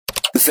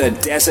The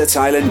Desert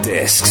Island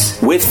Discs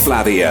with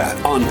Flavia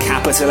on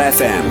Capital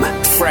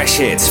FM. Fresh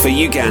hits for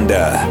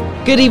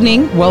Uganda. Good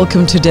evening.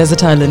 Welcome to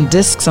Desert Island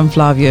Discs. I'm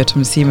Flavia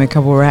Tumsime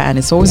Kabura, and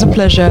it's always a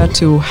pleasure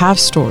to have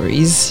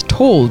stories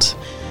told.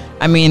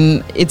 I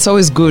mean, it's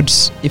always good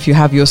if you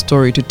have your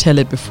story to tell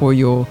it before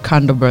your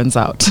candle burns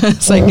out.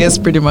 So I guess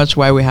pretty much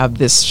why we have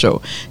this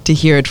show, to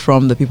hear it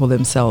from the people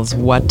themselves,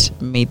 what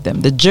made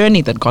them, the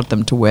journey that got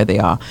them to where they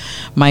are.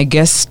 My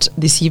guest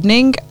this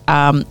evening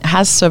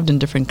has served in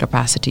different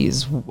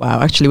capacities.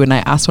 Actually, when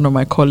I asked one of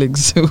my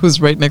colleagues who's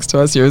right next to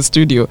us here in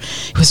studio,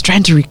 he was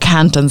trying to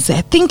recant and say,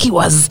 I think he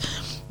was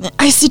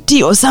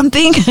ICT or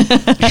something.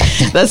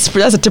 That's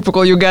a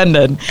typical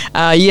Ugandan.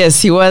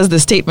 Yes, he was the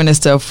State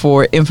Minister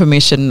for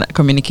Information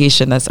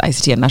Communication, that's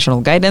ICT and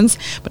National Guidance,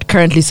 but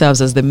currently serves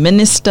as the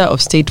Minister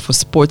of State for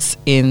Sports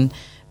in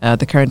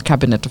the current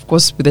cabinet. Of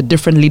course, with the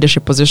different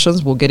leadership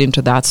positions, we'll get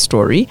into that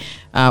story.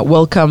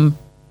 Welcome,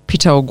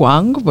 Peter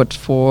Ogwang, but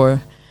for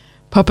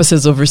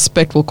purposes of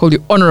respect, we'll call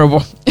you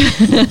Honorable.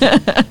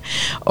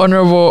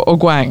 Honorable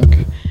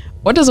Ogwang.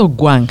 What does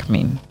Ogwang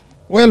mean?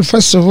 Well,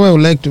 first of all, I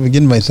would like to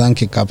begin by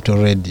thanking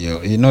Capital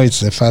Radio. You know, it's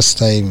the first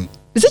time.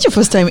 Is it your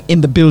first time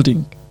in the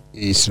building?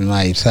 It's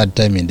my third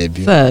time in the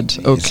building. Third,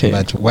 okay.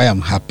 But why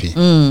I'm happy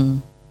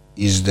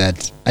is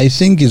that I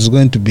think it's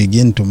going to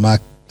begin to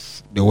mark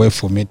the way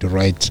for me to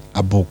write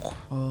a book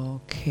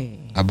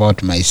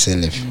about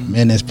myself.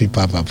 Many people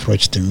have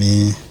approached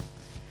me.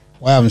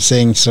 Why I'm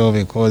saying so,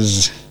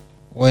 because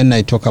when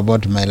I talk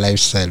about my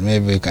lifestyle,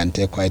 maybe it can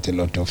take quite a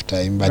lot of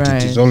time, but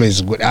It is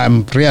always good.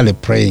 I'm really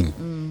praying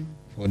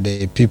for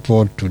the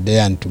people today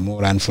and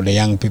tomorrow, and for the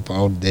young people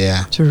out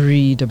there to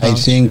read about. I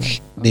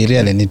think they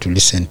really need to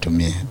listen to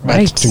me.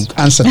 Right. But to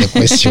answer the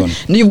question,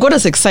 you've got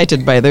us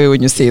excited, by the way,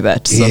 when you say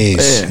that. So.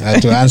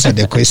 Yes. To answer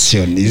the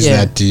question is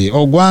that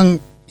Ogwang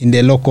in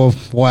the local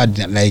word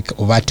like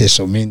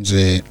Ovateso means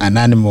an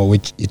animal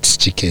which eats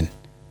chicken.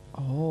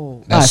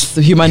 Us,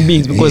 the human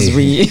beings, because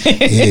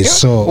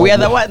so we are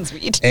the ones we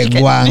eat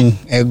chicken.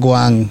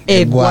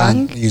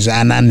 Egwang is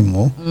an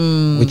animal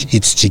which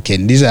eats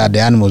chicken. These are the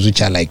animals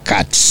which are like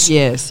cats.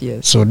 Yes.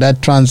 So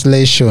that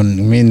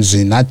translation means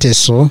in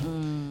Ateso,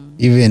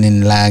 even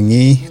in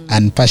Langi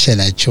and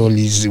partially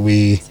Acholi is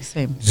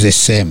the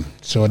same.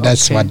 So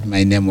that's what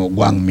my name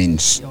Ogwang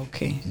means.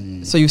 Okay.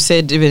 So you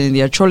said even in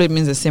the Acholi it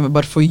means the same,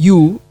 but for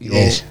you,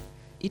 yes.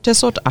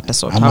 Atesot.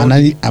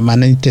 I'm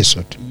an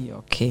Itesot.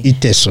 Okay.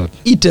 Itesot.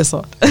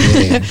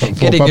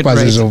 For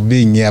purposes of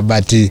being here,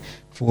 but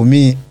for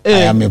me,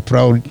 I am a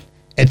proud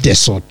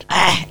Itesot.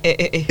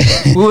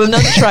 We will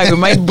not try. We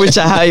might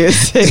butcher how you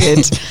say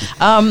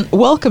it.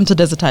 Welcome to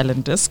Desert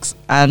Island Discs.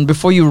 And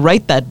before you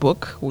write that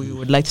book, we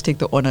would like to take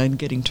the honor in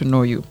getting to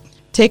know you.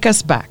 Take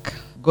us back.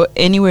 Go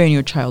anywhere in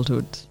your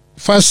childhood.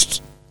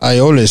 First, I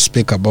always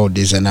speak about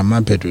this, and I'm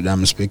happy to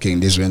I'm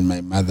speaking this when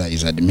my mother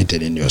is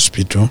admitted in the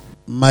hospital.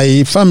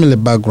 My family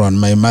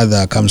background, my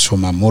mother comes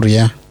from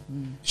Amuria.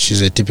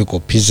 She's a typical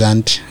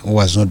peasant who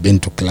has not been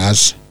to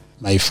class.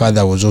 My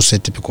father was also a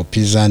typical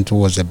peasant who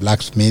was a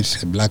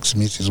blacksmith. A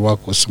blacksmith, his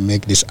work was to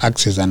make these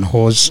axes and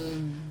hoes.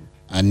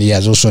 And he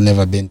has also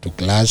never been to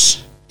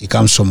class. He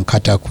comes from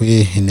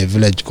Katakwi in a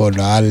village called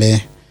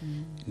Ale,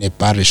 in a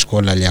parish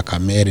called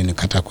Aliakameri in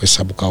Katakwi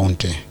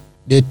sub-county.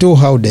 The two,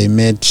 how they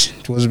met,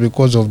 it was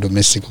because of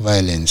domestic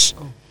violence.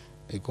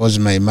 Because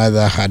my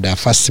mother had a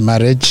first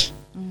marriage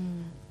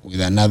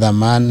with another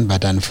man,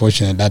 but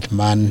unfortunately that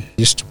man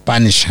used to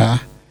punish her.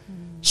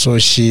 So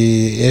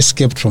she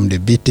escaped from the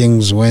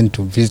beatings, went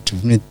to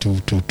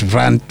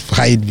run, to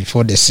hide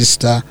before the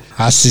sister.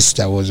 Her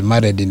sister was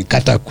married in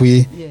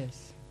Katakwi.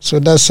 Yes. So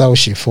that's how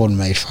she found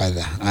my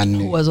father. And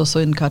who was also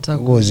in Katakwi.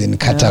 Who was in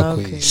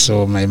Katakwi.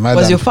 So my mother...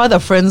 Was your father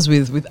friends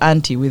with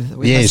Auntie, with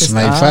yes, her sister?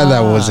 My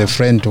father was a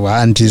friend to her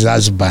auntie's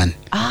husband.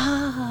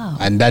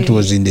 And that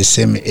was in the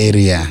same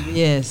area.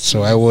 Yes.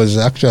 So I was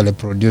actually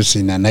produced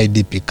in an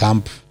IDP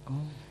camp.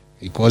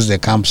 Because the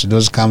camps,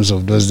 those camps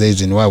of those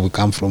days in where we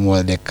come from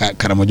were the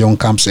Karamojong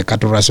camps, the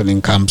cattle rustling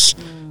camps.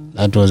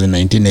 That was in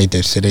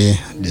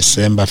 1983,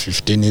 December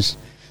 15th.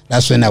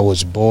 That's when I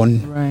was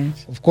born. Right.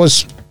 Of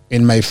course,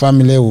 in my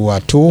family, we were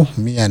two,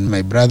 me and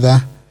my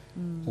brother,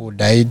 who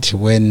died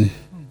when,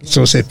 it's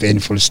also a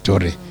painful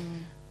story,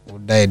 who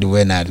died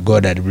when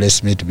God had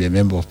blessed me to be a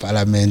member of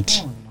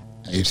parliament.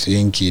 I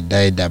think he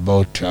died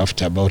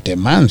after about a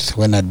month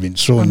when I'd been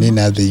thrown in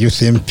as the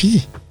youth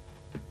MP.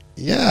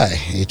 Yeah,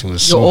 it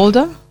was. You're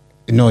older?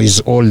 No, he's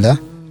older.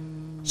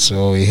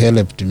 So he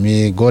helped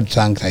me.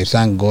 I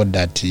thank God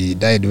that he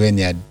died when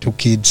he had 2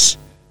 kids.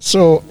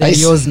 So they're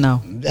yours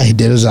now.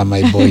 Those are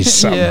my boys.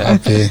 So I'm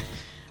happy.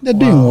 They're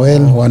doing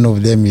well. One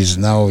of them is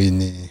now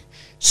in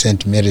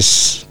St.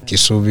 Mary's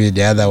Kisubi.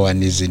 The other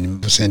one is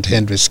in St.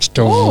 Henry's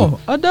Kitovu. Oh,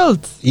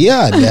 adults.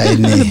 Yeah,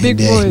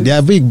 they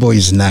are big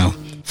boys now.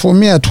 For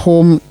me at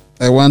home,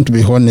 I want to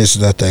be honest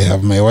that I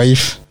have my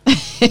wife.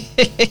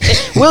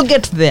 We'll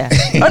get there.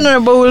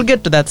 Honorable, we'll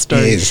get to that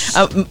story. Yes.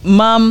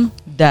 Mom,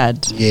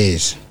 Dad.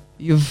 Yes.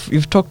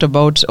 You've talked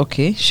about,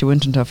 she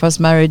went into her first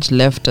marriage,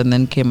 left, and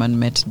then came and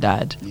met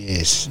Dad.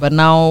 Yes. But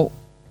now,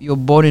 you're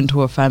born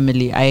into a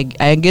family.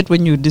 I get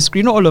when you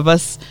describe, all of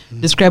us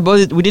describe,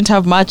 we didn't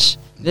have much,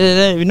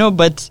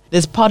 but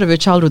there's part of your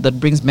childhood that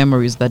brings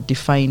memories that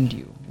defined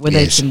you, whether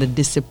it's in the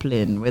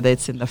discipline, whether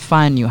it's in the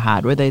fun you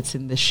had, whether it's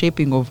in the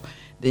shaping of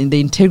the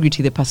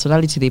integrity, the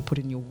personality they put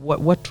in you.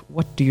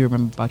 What do you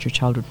remember about your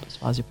childhood as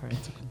far as your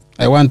parents are concerned?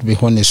 I want to be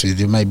honest with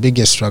you. My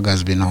biggest struggle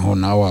has been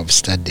on how I've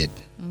studied.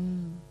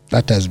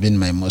 That has been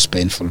my most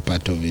painful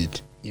part of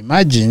it.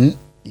 Imagine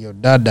your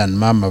dad and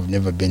mom have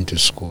never been to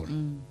school.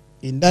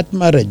 In that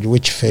marriage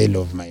which failed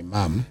of my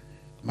mom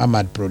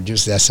had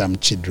produced there some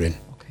children.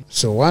 Okay.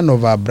 So one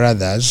of our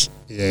brothers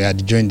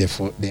had joined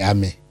the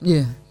army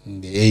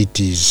in the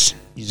 80s.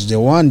 He's the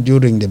one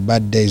during the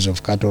bad days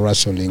of cattle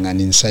rustling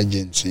and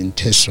insurgents in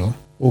Teso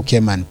who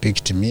came and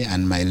picked me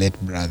and my late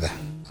brother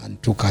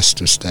and took us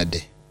to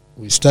study.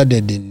 We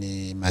studied in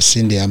the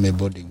Masindi Army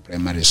Boarding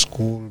Primary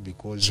School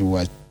because we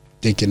were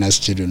taking us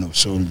children of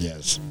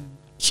soldiers.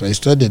 So I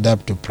studied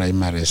up to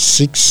primary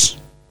 6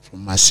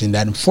 from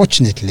Masindi.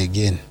 Unfortunately,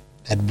 again,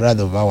 that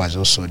brother of ours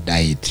also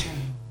died.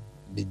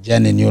 The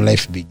journey, new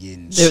life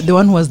begins. The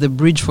one who was the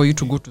bridge for you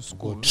to go to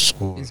school.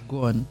 Is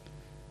gone.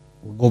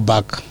 We go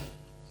back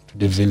to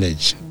the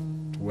village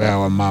to where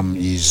our mom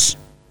is.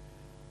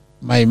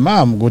 My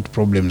mom got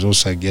problems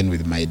also again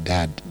with my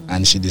dad,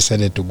 and she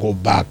decided to go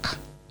back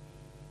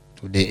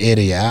to the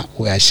area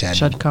where she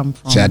had come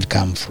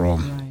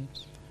from. Right.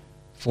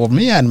 For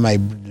me and my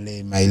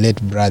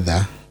late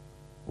brother,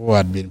 who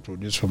had been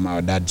produced from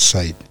our dad's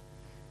side,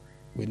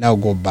 we now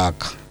go back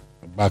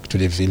to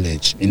the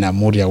village in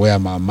Amuria where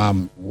my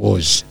mom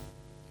was.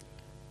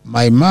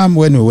 My mom,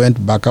 when we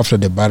went back after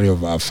the burial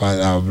of our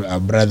father, our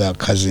brother,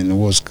 cousin who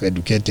was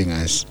educating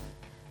us,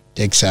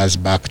 takes us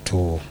back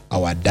to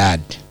our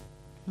dad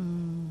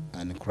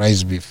and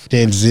cries,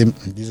 tells him,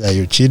 these are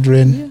your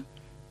children.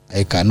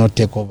 I cannot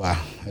take over.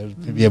 I'll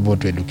be able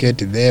to educate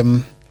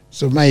them.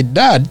 So my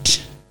dad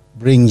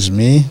brings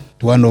me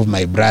to one of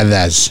my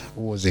brothers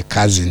who was a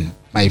cousin.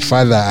 My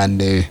father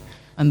and the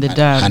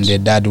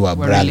dad were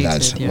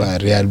brothers, related,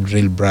 were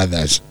real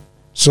brothers.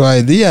 So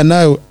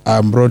now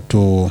I'm brought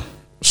to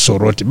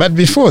Soroti. But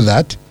before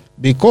that,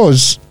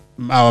 because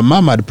our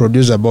mom had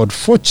produced about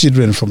 4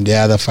 children from the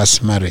other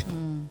first marriage,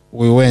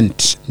 we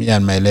went, me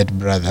and my late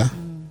brother,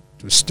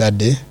 to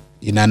study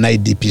in an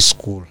IDP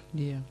school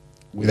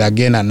with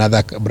again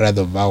another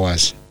brother of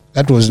ours.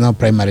 That was now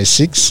primary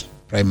 6,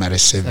 primary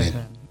 7.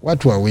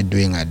 What were we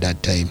doing at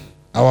that time?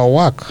 Our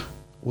work,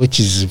 which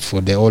is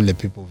for all the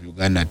people of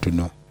Uganda to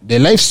know, the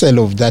lifestyle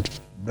of that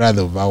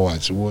brother of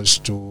ours was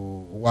to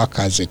work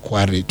as a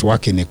quarry, to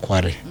work in a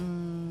quarry.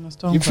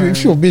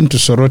 If you've been to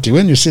Soroti,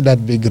 when you see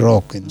that big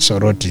rock in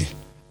Soroti,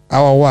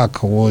 our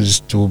work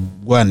was to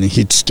go and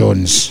hit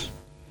stones.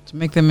 To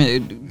make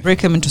them,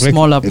 break them into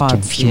smaller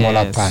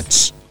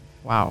parts.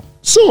 Wow.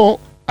 So,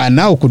 and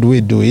how could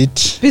we do it?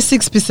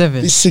 P6,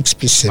 P7. P6,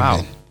 P7.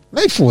 Wow.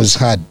 Life was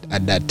hard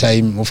at that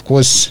time. Of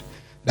course,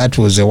 that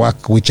was the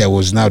work which I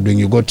was now doing.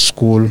 You go to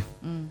school.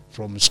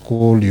 From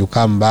school, you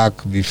come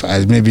back.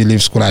 Maybe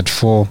leave school at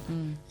 4.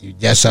 You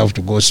just have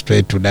to go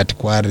straight to that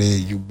quarry.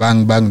 You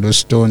bang those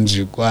stones.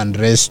 You go and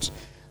rest.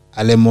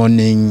 Early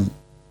morning,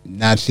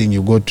 nothing.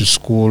 You go to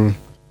school.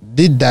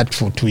 Did that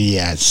for 2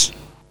 years.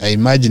 I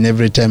imagine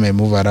every time I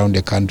move around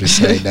the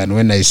countryside and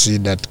when I see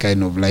that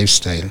kind of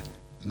lifestyle,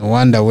 no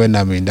wonder when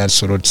I'm in that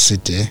Sorot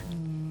city,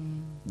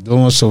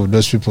 most of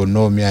those people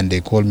know me and they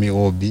call me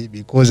Obi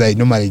because I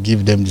normally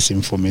give them this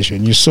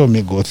information. You saw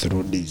me go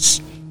through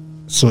this.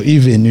 So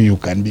even you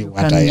can be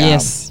what I am.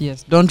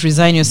 Yes. Don't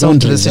resign yourself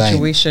to the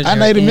situation.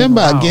 And I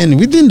remember again,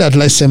 within that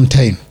same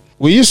time,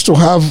 we used to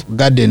have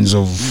gardens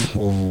of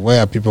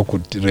where people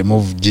could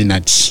remove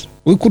nuts.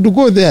 We could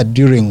go there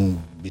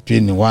during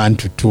between 1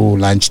 to 2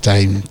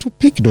 lunchtime to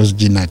pick those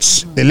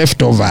nuts, the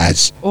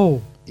leftovers.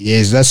 Oh.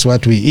 Yes, that's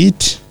what we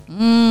eat.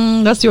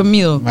 That's your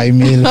meal. My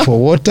meal for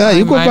water.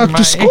 You go back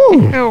to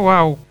school. Oh,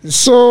 wow.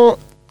 So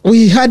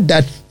we had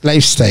that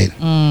lifestyle.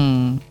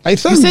 I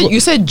thought you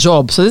said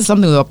job, so this is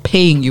something they were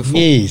paying you for.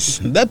 Yes,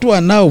 that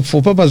one now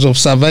for purpose of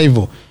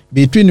survival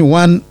between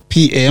 1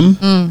 p.m.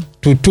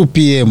 to 2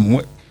 p.m.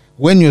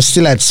 when you're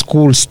still at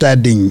school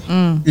studying,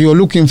 you're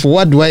looking for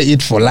what do I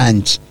eat for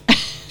lunch.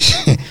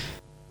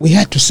 We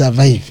had to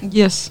survive.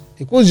 Yes,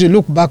 because you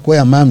look back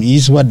where mom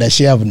is. What does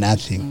she have?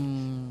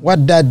 Nothing.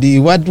 What daddy?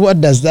 What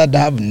does dad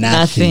have?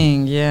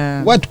 Nothing.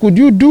 Yeah. What could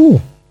you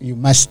do? You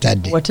must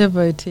study.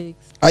 Whatever it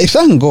takes. I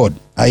thank God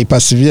I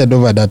persevered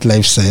over that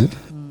lifestyle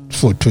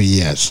for 2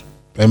 years.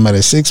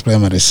 Primary 6,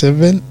 primary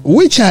 7,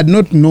 which I had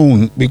not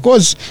known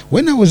because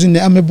when I was in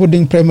the Army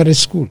Boarding Primary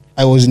School,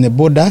 I was in a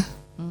border.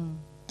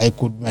 My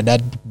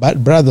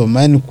brother of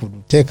mine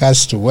could take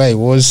us to where I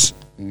was.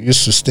 We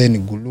used to stay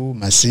in Gulu,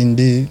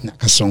 Masindi,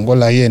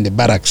 Nakasongola here in the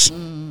barracks.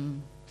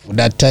 For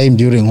that time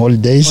during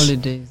holidays,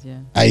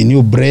 I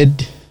knew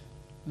bread.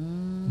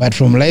 But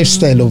from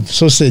lifestyle of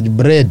sausage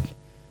bread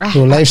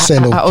to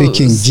lifestyle of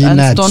picking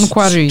nuts,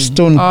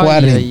 stone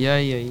quarry.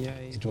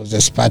 It was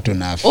a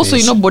Spartan affair.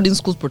 Also, boarding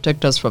schools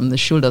protect us from the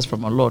shielders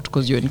from a lot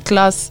because you're in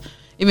class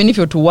Even if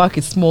you're to work,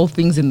 it's small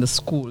things in the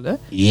school. Eh?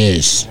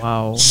 Yes.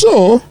 Wow.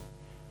 So,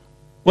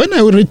 when I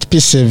reached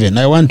P7,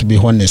 I want to be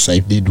honest, I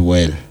did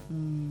well.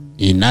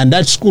 And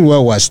that school where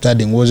I was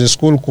studying was a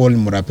school called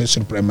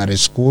Murapesur Primary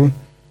School.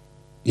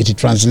 It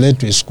translates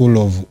to a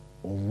school of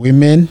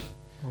women.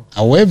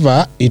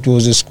 However, it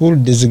was a school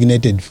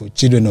designated for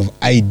children of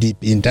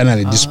IDP,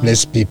 internally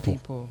displaced people.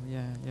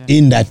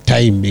 In that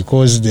time,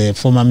 because the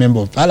former member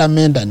of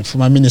parliament and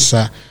former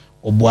minister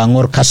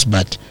Ogwang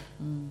Kasbat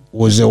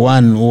was the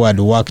one who had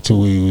worked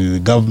with the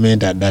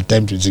government at that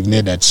time to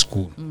designate that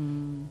school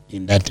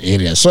in that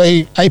area. So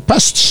I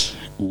passed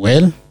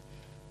well.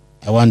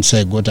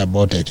 I got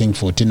about, I think,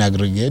 14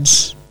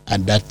 aggregates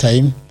at that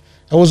time.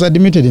 I was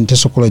admitted in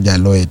Teso College at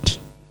Lloyd.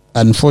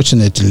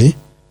 Unfortunately,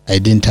 I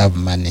didn't have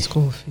money.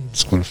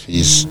 School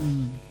fees.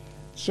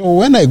 So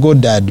when I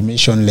got the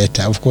admission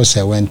letter, of course,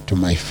 I went to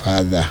my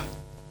father.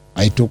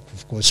 I took,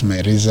 of course,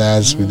 my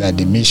results with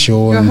admission.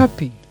 You're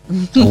happy?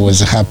 I was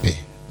happy.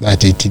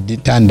 But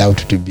it turned out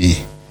to be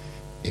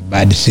a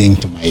bad thing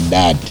to my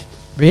dad.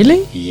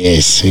 Really?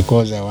 Yes,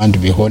 because I want to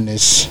be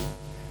honest,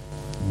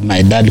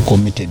 my dad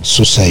committed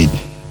suicide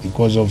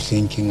because of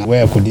thinking,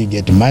 where could he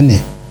get money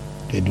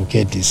to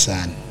educate his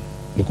son?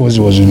 Because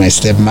he was with my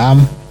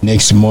stepmom.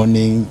 Next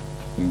morning,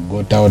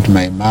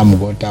 my mom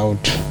got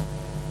out.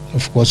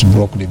 Of course,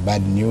 broke the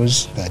bad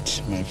news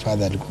that my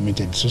father had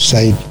committed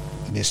suicide.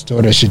 The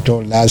story she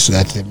told us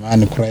that the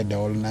man cried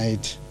all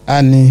night.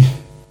 And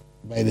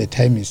by the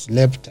time he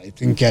slept, I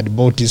think he had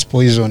bought his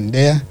poison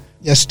there,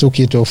 just took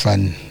it off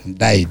and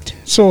died.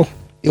 So,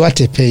 what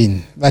a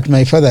pain. But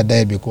my father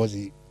died because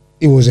he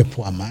was a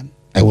poor man.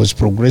 I was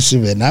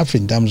progressive enough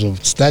in terms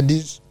of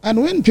studies.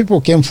 And when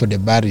people came for the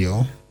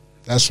burial,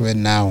 that's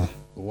when now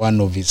one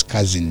of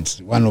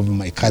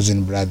my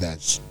cousin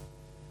brothers,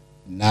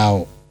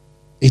 now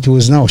it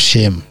was now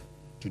shame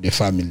to the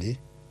family.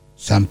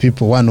 Some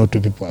people, 1 or 2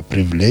 people are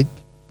privileged.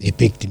 They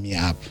picked me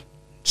up,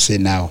 say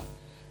now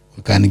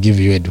we can give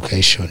you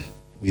education.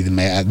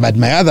 But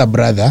my other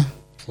brother,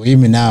 for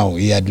him now,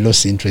 he had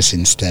lost interest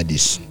in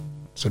studies.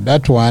 So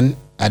that one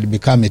had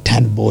become a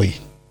turn boy.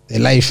 The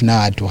life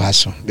now had to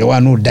hustle. The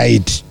one who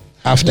died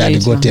after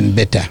had gotten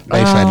better.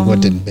 Life had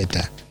gotten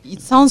better.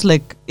 It sounds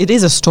like it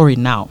is a story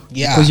now.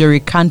 Yeah. Because you're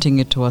recanting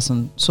it to us,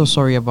 and so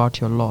sorry about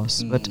your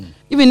loss. But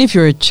even if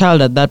you're a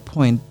child at that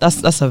point,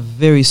 that's a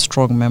very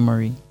strong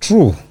memory.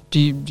 True. Do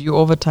you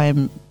over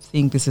time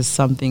think this is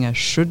something I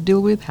should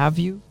deal with? Have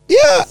you?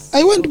 Yeah,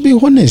 I want to be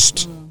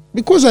honest.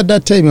 Because at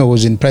that time I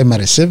was in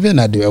primary 7,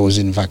 I was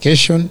in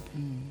vacation.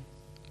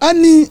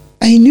 And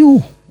I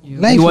knew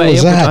life you were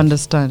was able hard. to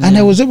understand. And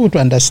I was able to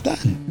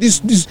understand.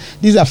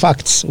 These are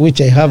facts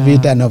which I have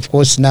it. And of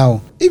course now,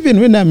 even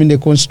when I'm in the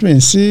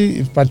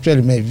constituency,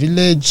 particularly my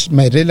village,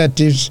 my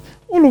relatives,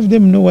 all of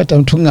them know what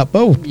I'm talking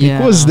about.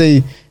 Because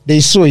they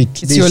saw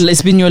it.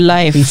 It's been your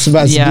life. It's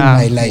been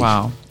my life.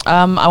 Wow.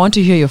 I want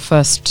to hear your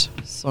first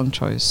song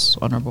choice,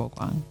 Honorable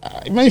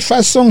Ogwang. My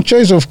first song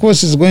choice, of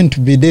course, is going to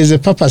be There's a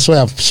Purpose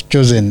Why I've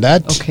chosen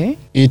that. Okay.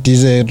 It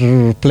is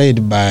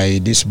played by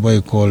this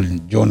boy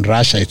called John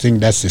Rush. I think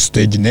that's the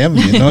stage name,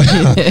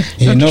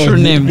 True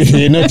name.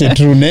 Not a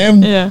true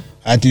name. Yeah.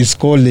 It is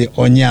called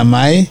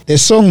Onyamai. The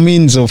song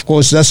means, of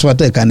course, that's what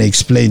I can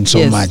explain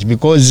so much.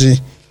 Because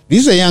this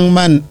is a young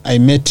man, I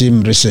met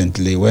him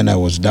recently when I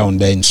was down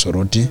there in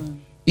Soroti.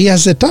 He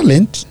has a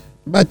talent,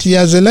 but he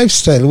has a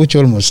lifestyle which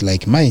almost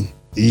like mine.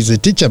 He's a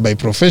teacher by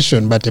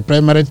profession, but a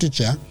primary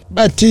teacher.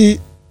 But he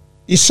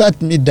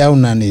sat me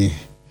down and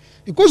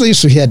because I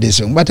used to hear this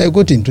song, but I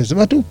got interested.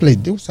 But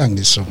who sang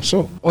this song?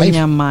 So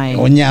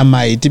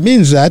Onyamai. It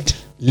means that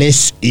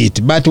let's eat.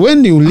 But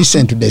when you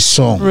listen to the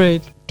song,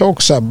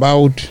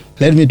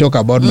 let me talk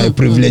about my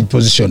privileged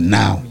position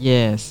now.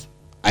 Yes.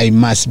 I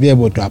must be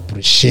able to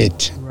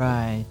appreciate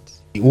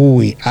who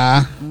we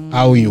are,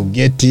 how you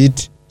get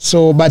it.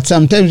 So, but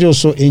sometimes you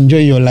also enjoy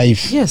your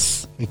life.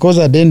 Yes. Because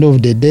at the end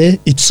of the day,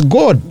 it's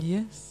God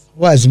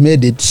who has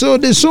made it. So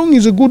the song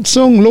is a good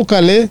song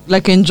locally.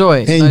 Like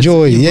enjoy.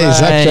 Enjoy,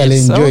 actually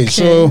enjoy.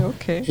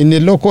 Okay, in the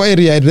local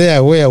area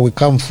there where we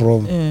come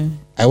from,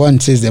 I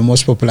want to say it's the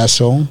most popular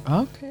song.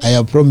 Okay. I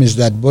have promised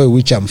that boy,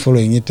 which I'm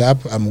following it up,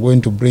 I'm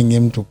going to bring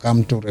him to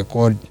come to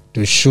record,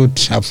 to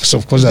shoot.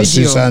 Of course, I've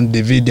seen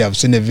the video. I've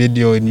seen a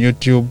video in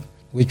YouTube,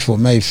 which for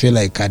me I feel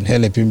I can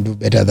help him do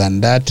better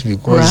than that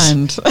because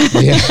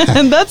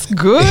and that's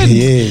good.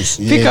 Yes.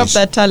 Pick up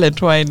that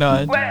talent, why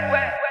not?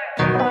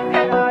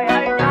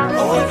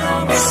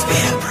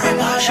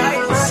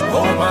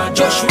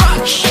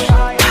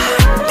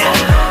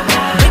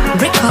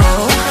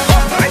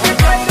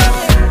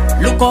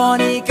 Look on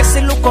it, que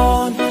se look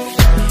on.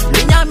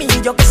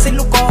 Luñamillo que se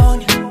look on.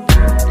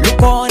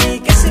 Look on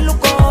it, que se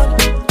look on.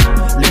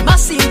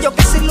 Lumasillo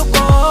que se look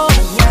on.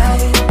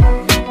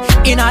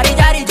 Inari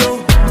jari jo,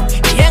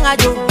 yenga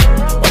jo,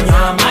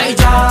 onyamai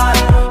jar.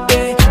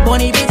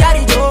 Boni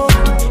bijari jo,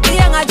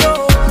 yenga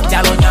jo,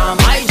 jalo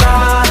nyamai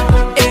jar.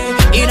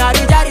 Inari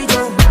jari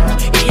jo,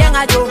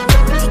 yenga jo,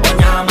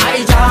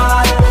 onyamai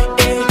jar.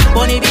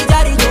 Boni bijari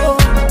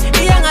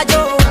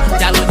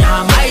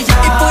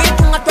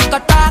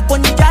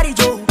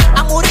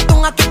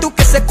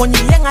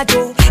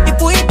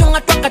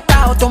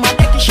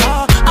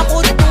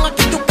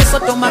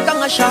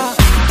pressure.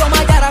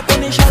 Toma yara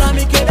con inshallah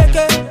mi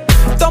kedeke.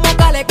 Tomo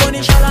kale con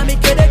inshallah mi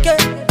kedeke.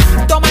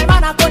 Toma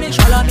mana con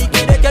inshallah mi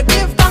kedeke.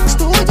 Give thanks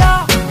to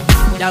Jah.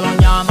 Yalo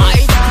nyama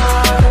ija.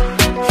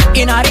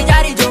 Inari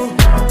jari jo.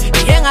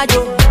 Yenga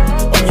jo.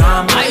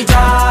 Onyama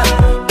ija.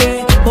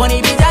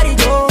 Boni bijari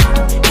jo.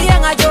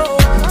 Yenga jo.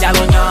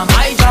 Yalo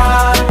nyama ija.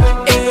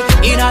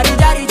 Inari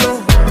jari jo.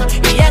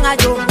 Yenga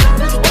jo.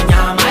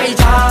 Onyama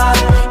ija.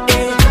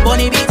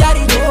 Boni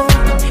bijari jo.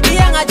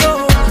 Yenga jo.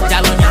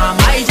 Yalo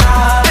nyama ija.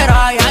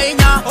 Era ya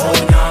inya.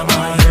 Onyama.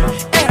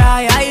 Era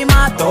ya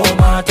ima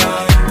tomata.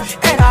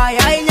 Era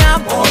ya inya.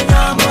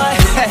 Onyama.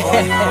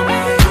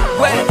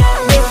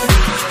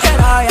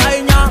 Era ya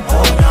inya.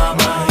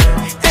 Onyama.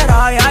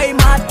 Era ya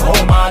ima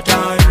tomata.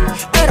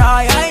 Era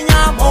ya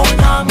inya.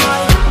 Onyama.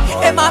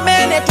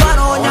 Emamene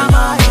twano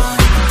nyama.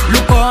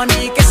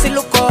 Lukoni kesi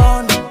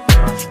lukoni.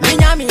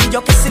 Linyami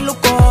yo kesi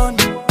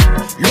lukoni.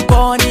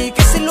 Lukoni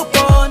kesi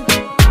lukoni.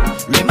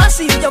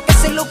 Limasi yo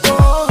kesi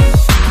lukoni.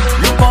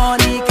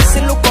 Lukoni kesi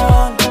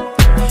lukoni.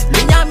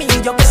 Linyami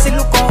yo kesi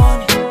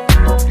lukoni.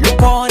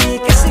 Lukoni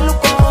kesi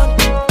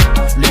lukoni.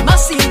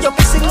 Limasi yo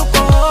kesi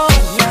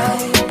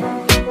lukoni.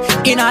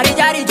 Inari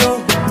jari jo.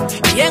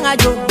 Yenga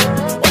jo.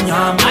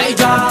 Onyama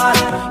ija.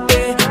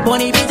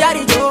 Boni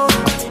bijari jo.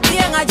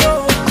 Yenga jo.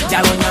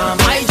 Jalo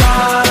nyama ija.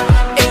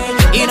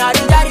 Inari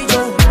jari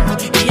jo.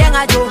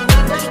 Yenga jo.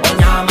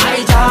 Onyama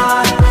ija.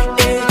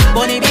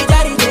 Boni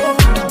bijari jo.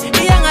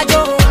 Yenga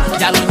jo.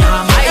 Jalo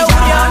nyama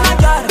ija.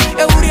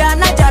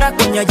 Euriana jara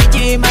kunya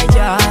jiji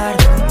majar.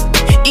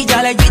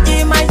 Ijale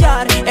jiji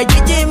majar.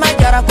 Jiji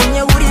majara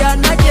kunya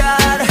Uriana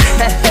jar.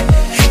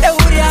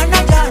 Euriana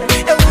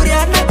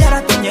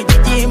jara kunya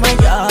jiji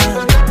majar.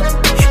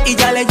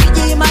 Ijale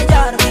jiji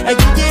majar.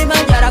 Jiji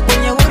majara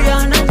kunya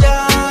Uriana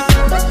jar.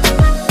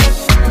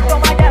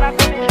 Toma jara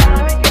kunya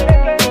shala mi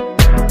kedeke.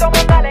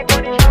 Toma kale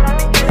kunya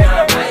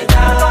shala mi kedeke.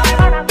 Toma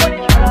mana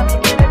kunya shala mi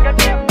kedeke.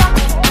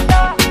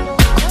 Bienvenido.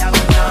 Jalo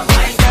nyama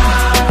ija.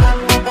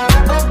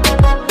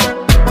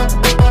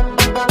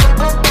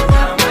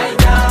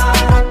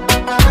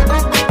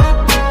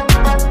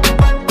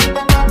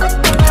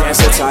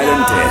 Desert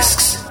Island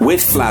Discs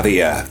with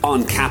Flavia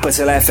on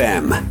Capital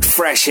FM.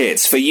 Fresh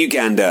hits for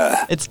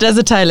Uganda. It's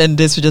Desert Island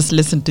Discs. We just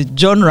listened to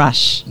John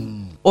Rush.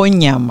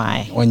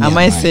 Onyamai. Am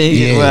I saying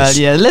it well? Yes.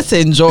 Yeah, let's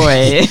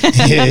enjoy.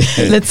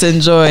 Let's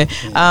enjoy.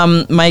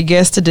 My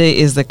guest today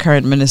is the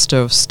current Minister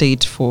of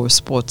State for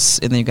Sports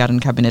in the Ugandan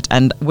cabinet.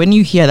 And when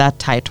you hear that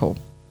title,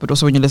 but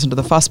also when you listen to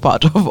the first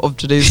part of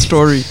today's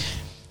story,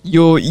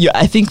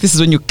 I think this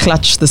is when you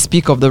clutch the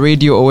speaker of the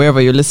radio or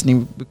wherever you're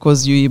listening,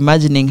 because you're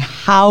imagining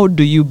how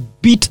do you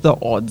beat the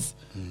odds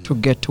to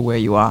get to where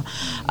you are.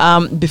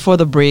 Before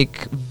the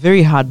break,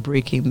 very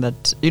heartbreaking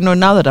that,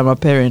 now that I'm a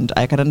parent,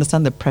 I can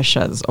understand the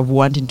pressures of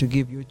wanting to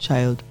give your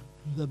child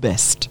the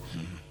best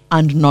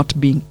and not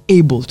being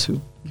able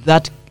to.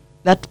 That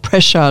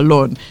pressure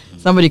alone,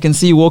 somebody can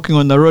see you walking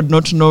on the road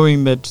not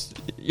knowing that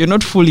you're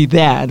not fully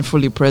there and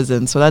fully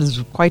present. So that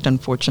is quite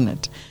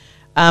unfortunate.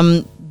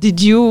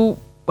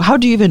 How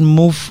do you even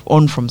move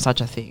on from such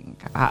a thing?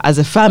 As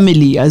a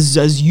family,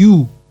 as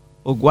you,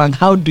 Ogwang,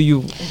 how do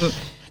you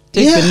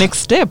take the next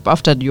step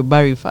after you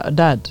bury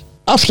dad?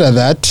 After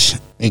that,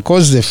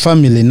 because the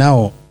family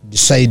now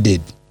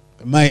decided,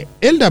 my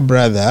elder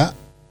brother,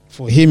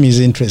 for him, his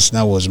interest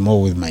now was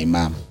more with my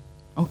mom.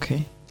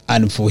 Okay.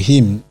 And for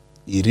him,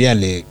 he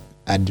really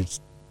had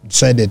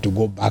decided to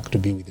go back to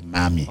be with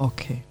mommy.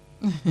 Okay.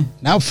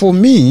 Now, for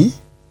me,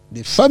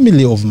 the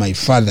family of my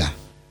father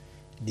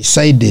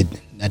decided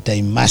that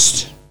I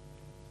must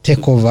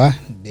take over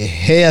the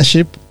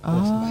heirship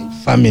of my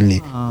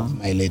family, of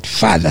my late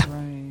father.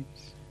 Right.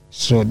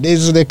 So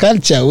there's the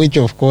culture, which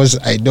of course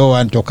I don't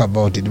want to talk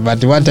about it,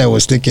 but what I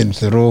was taken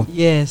through.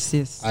 Yes.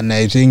 And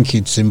I think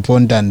it's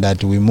important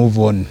that we move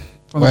on.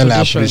 From I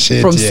tradition.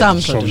 appreciate From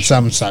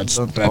some such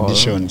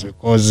traditions,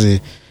 because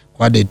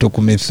what they took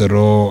me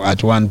through,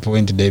 at one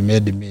point they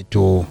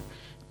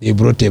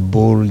brought a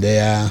bull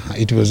there.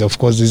 It was, of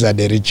course, these are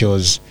the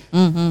rituals.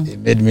 Mm-hmm. They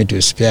made me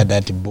to spare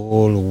that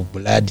bull.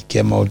 Blood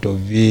came out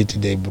of it.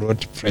 They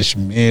brought fresh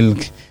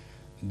milk.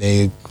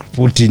 They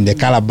put in the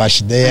calabash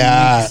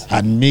there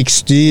and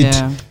mixed it.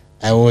 Yeah.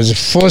 I was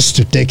forced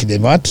to take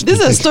them out. These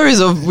are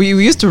stories of we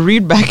used to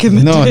read back in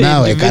the day. No,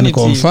 now I can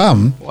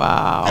confirm.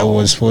 Wow. I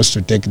was forced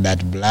to take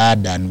that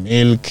blood and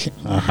milk.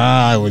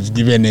 I was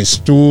given a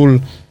stool.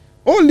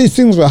 All these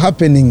things were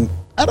happening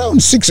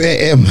around 6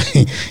 a.m.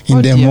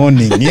 in the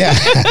morning. Yeah.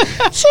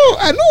 So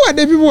I know what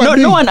the people were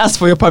doing. No one asked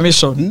for your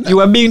permission. You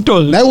were being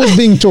told. I was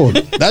being told.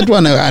 That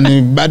one,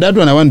 but that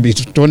one I won't be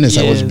honest,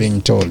 yes. I was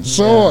being told.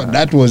 So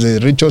that was a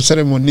ritual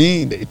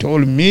ceremony. They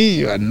told me,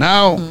 you are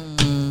now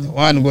the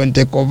one going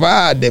to take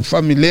over the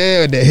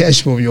family, the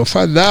heirship of your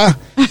father.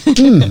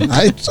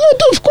 I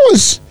thought, of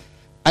course,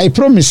 I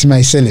promised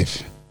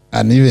myself.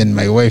 And even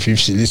my wife, if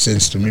she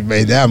listens to me,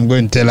 by then I'm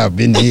going to tell her I've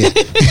been here.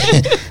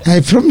 I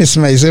promised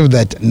myself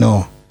that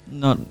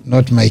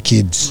not my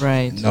kids.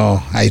 Right.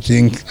 No, I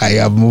think I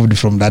have moved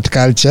from that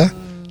culture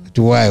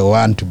to where I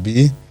want to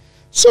be.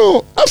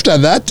 So after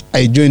that,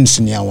 I joined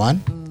Senior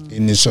One.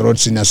 in Sorot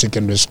Senior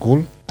Secondary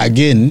School.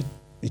 Again,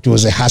 it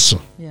was a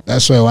hassle. Yeah.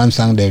 That's why one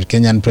thank the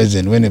Kenyan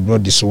president when he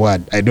brought this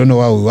word. I don't know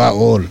why we were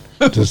all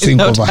to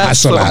think of a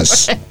hassle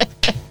as.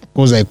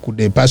 Because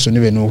the person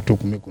even who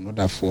took me could not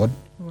afford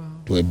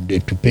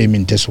to pay me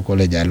in Teso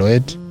College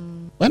Aloed.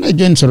 When I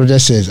joined Sorot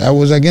says, I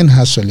was again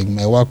hustling.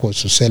 My work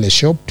was to sell a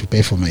shop to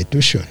pay for my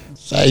tuition.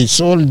 So I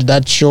sold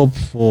that shop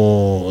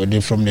from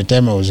the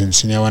time I was in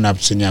Senior 1 up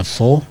to Senior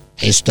 4.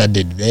 I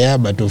studied there,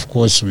 but of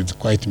course with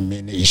quite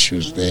many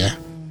issues there.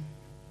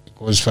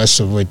 Because first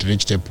of all, it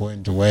reached a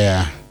point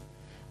where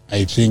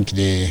I think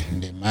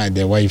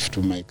the wife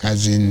to my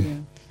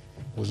cousin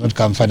was not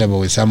comfortable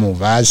with some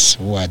of us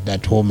who were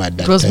at home at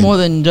that time. It was more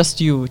than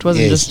just you. It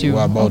wasn't just you. Yes, we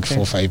were about 4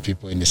 or 5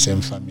 people in the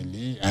same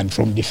family and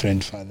from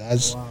different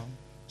fathers. Wow.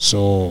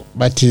 So,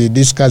 but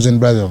this cousin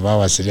brother of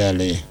ours,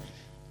 really,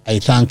 I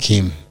thank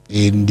him.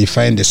 He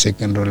defined the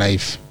secondary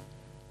life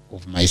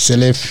of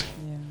myself.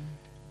 Yeah.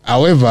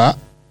 However,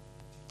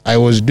 I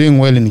was doing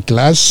well in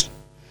class,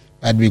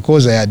 but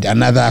because I had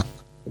another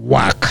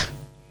work,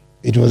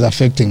 it was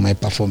affecting my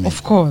performance.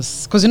 Of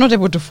course, because you're not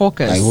able to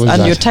focus I was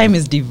and your that- time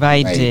is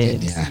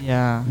divided. Yeah.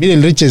 Yeah.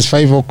 Middle reaches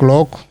 5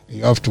 o'clock,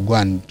 you have to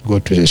go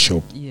to the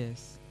shop.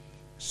 Yes.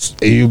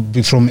 You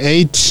be from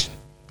 8,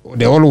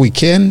 the whole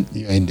weekend,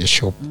 you're in the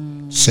shop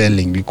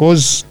selling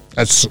because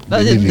that's the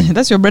living.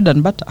 That's your bread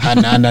and butter.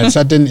 and at a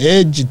certain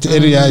age,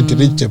 it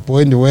reached a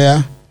point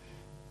where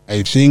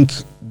I think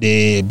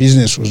the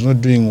business was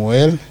not doing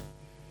well.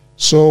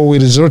 So we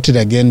resorted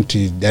again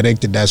to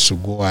directed us to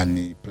go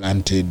and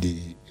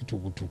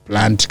to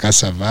plant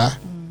cassava.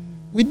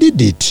 We did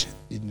it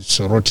in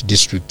Sorot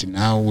district.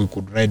 Now we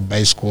could ride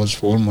bicycles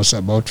for almost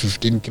about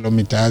 15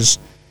 kilometers.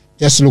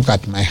 Just look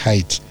at my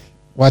height,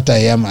 what I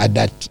am at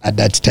that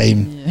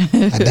time,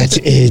 at that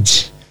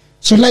age.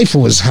 So life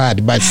was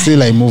hard, but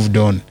still I moved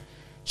on.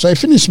 So I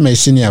finished my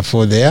senior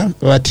 4 there,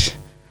 but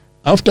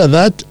after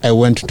that I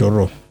went to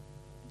Toro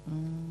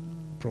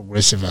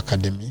Progressive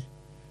Academy.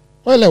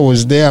 While I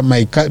was there,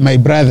 my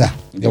brother,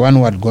 the one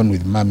who had gone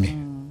with mommy,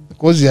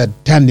 because he had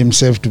turned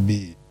himself to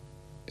be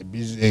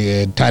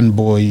a turn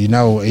boy, he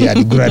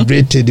had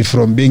graduated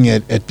from being a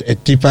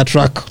tipper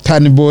truck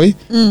turn boy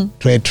to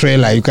a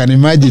trailer. You can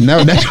imagine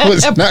now that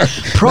was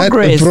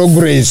progress.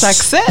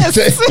 Success.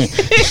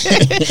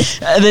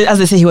 As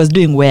they say, he was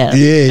doing well.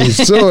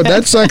 Yes, so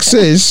that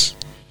success,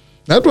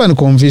 that one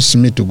convinced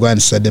me to go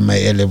and study my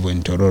A-level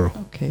in Tororo.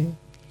 Okay.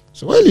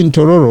 So while in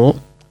Tororo,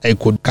 I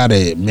could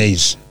carry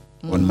maize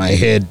on my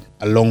head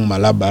along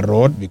Malaba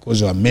Road because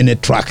there were many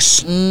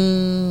trucks.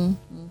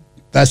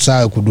 That's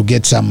how I could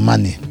get some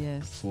money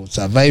for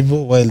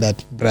survival while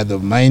that brother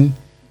of mine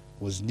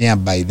was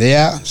nearby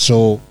there.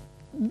 So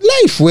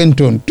life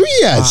went on 2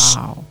 years.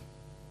 Wow.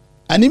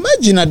 And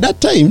imagine at that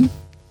time,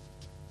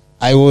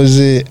 I was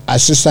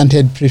assistant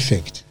head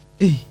prefect.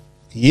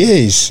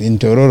 Yes, in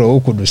Tororo,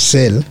 who could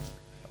sell.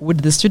 Would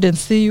the students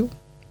see you?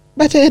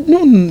 But they had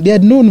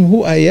known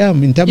who I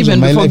am in terms Even of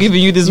my life. before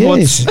giving you this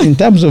Yes, in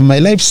terms of my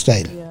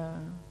lifestyle. Yeah.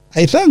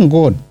 I thank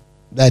God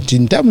that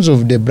in terms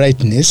of the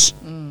brightness,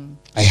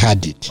 I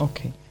had it.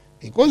 Okay.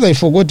 Because I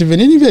forgot even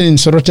in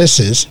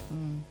Soroteses,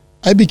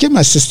 I became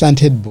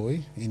assistant head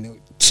boy in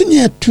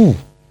senior 2.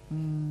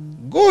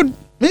 God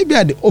maybe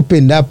had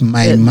opened up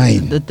my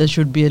mind. That there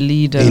should be a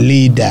leader. A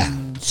leader.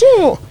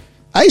 So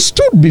I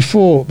stood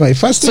before my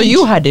first time. So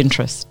you had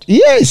interest?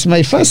 Yes,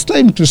 my first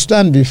time to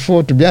stand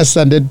before to be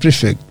assistant head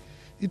prefect.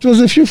 It was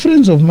a few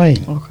friends of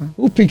mine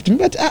who picked me.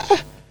 But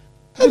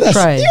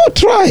others, you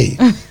try.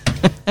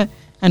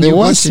 And the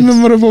worst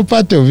memorable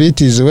part of it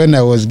is when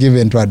I was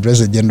given to address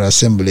the General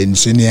Assembly in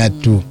senior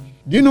 2. Do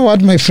you know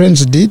what my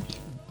friends did?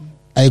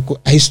 I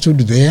stood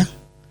there.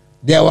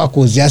 Their work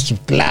was just to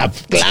clap.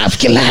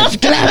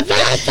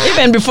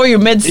 Even before you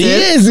made sense?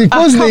 Yes,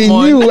 because they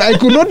knew I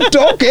could not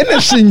talk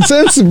anything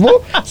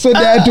sensible, so they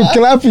had to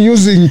clap to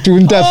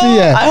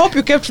interfere. I hope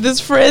you kept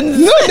these friends.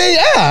 No, they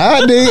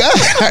are.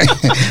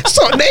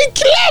 So they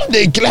clap.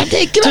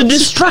 To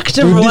distract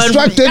everyone. To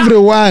distract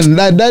everyone.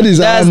 That is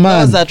our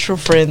man. Those are true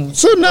friends.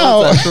 So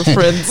now,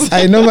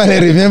 I normally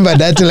remember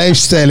that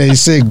lifestyle and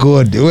say,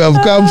 God, we have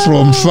come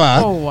from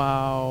far. Oh,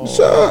 wow.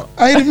 So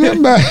I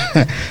remember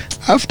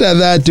after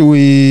that,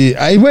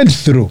 I went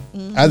through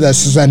as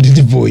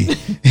assistant boy.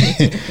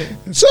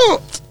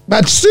 So,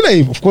 but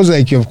still, of course,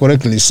 like you have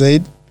correctly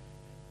said,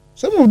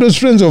 some of those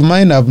friends of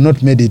mine have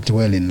not made it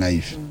well in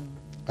life.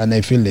 And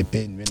I feel the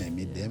pain when I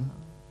meet them.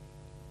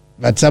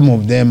 But some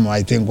of them,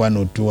 I think 1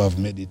 or 2 have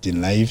made it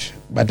in life.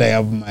 But I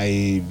have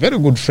my very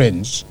good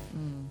friends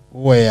who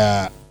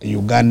were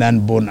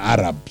Ugandan-born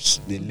Arabs,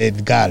 the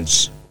late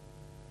girls,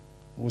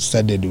 who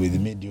studied with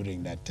me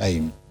during that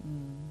time.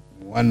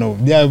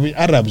 They are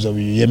Arabs of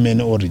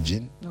Yemen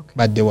origin,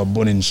 but they were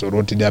born in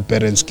Soroti. Their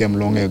parents came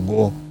long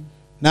ago.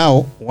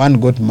 Now, one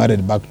got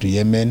married back to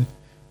Yemen,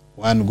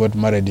 one got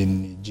married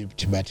in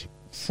Egypt, but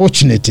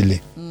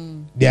fortunately,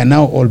 they are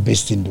now all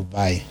based in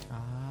Dubai.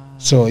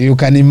 So you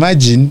can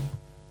imagine,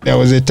 there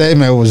was a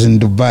time I was in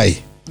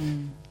Dubai,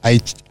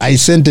 I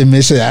sent a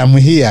message, I'm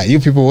here. You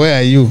people, where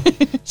are you?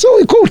 So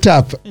we caught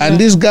up. Yeah. And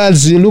these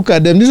girls, you look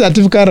at them, these are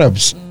typical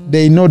Arabs.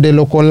 They know the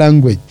local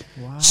language.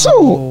 Wow.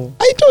 So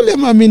I told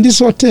them I'm in this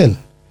hotel.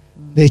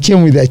 They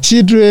came with their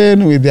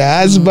children, with their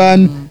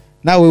husband.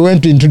 Now we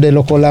went into the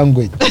local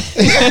language.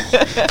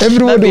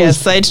 Everybody was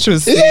aside to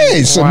see.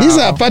 Yeah, so these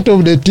are part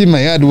of the team I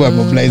had who are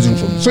mobilizing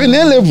for me. So in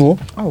A level,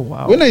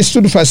 when I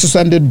stood for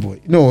assistant boy,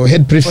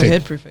 head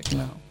prefect.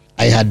 Now.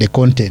 I had the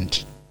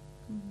content.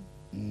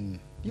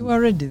 You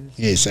were ready?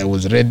 Yes, I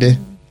was ready.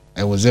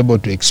 I was able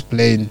to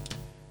explain.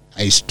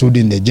 I stood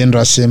in the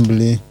General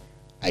Assembly.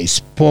 I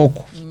spoke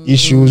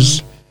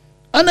issues.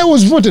 And I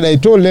was voted. I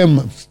told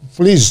them,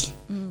 please,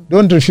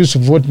 don't refuse to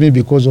vote me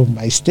because of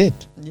my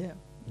state. Yeah.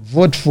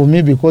 Vote for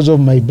me because of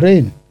my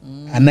brain.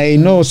 And I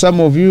know some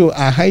of you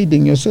are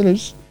hiding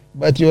yourselves,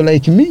 but you're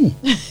like me.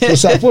 So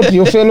support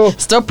your fellow.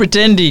 Stop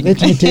pretending.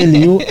 Let me tell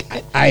you,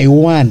 I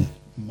won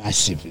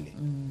massively.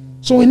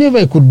 So whenever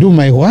I could do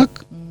my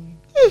work,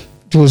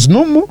 it was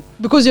normal.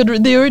 Because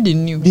they already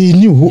knew. They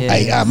knew who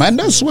I am. And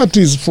that's what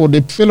is for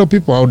the fellow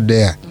people out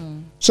there.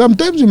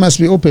 Sometimes you must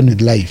be open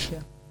with life. Yeah.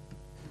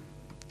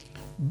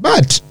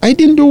 But I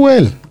didn't do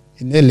well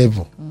in A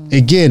level.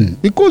 Again,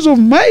 because of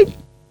my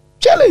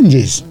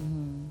challenges.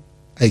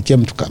 I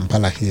came to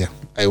Kampala here.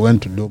 I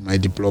went to do my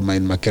diploma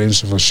in marketing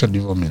for social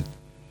development.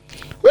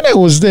 When I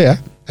was there,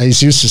 I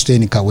used to stay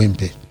in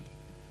Kawempe.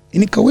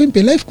 In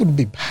Kawempe, life could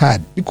be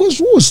hard because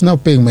who was now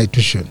paying my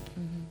tuition?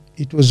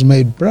 It was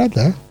my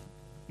brother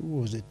who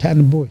was a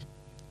town boy.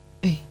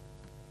 Hey.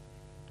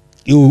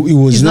 He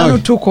was He's now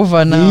who took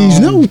over now. He's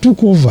now who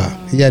took over.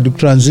 He had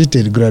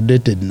transited,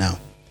 graduated now.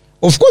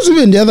 Of course,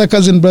 even the other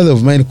cousin brother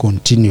of mine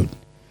continued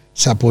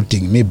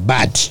supporting me,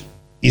 but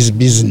his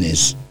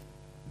business,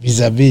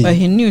 vis-a-vis. But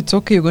he knew it's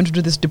okay, you're going to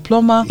do this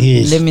diploma,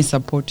 let me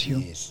support you.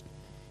 Yes.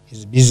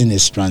 His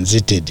business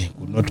transited, he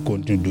could not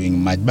continue doing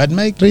much. But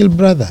my real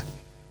brother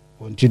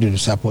continued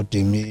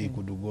supporting me. He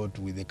could go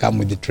come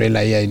with the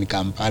trailer here in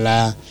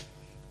Kampala.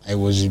 I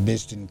was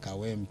based in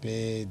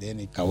Kawempe. Then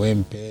in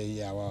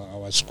Kawempe,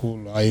 our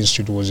school, our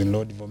institute was in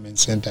Law Development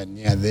Center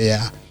near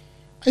there.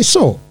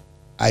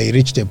 I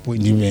reached a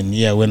point even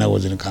here when I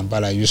was in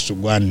Kampala, I used to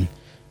go and,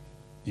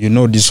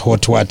 this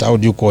hot water, how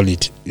do you call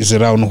it? It's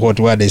around hot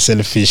where they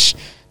sell fish.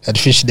 That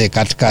fish they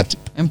cut.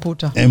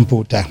 Importer.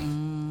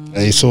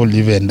 I sold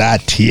even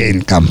that here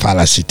in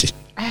Kampala city.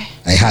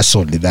 I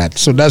hustled that.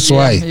 So that's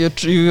why.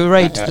 You're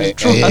right.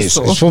 True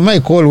hustle. For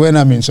my call when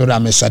I'm in Soda,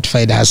 I'm a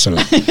certified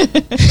hustler.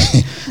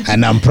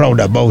 And I'm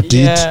proud about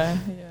it.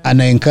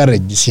 And I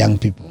encourage these young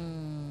people.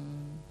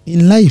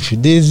 In life,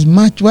 there's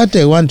much. What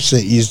I want to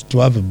say is to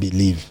have a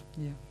belief.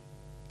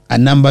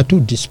 And number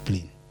 2,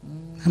 discipline.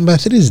 Number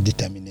 3 is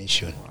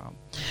determination. Wow.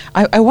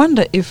 I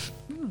wonder if,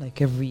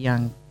 like every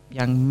young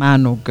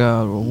man or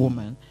girl or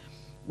woman,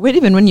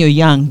 even when you're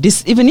young,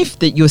 even if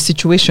your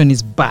situation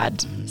is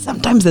bad,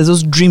 sometimes there's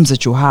those dreams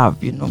that you have,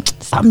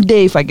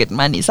 someday if I get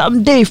money,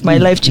 someday if my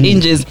life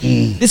changes,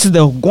 this is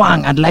the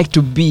Ogwang I'd like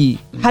to be.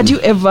 Had you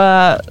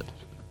ever,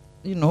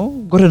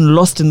 gotten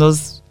lost in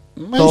those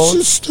thoughts?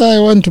 Sister, I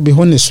want to be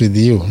honest with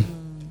you.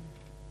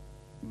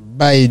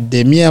 By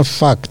the mere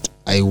fact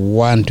I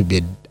want to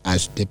be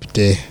as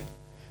deputy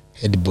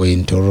head boy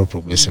in Toro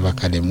Progressive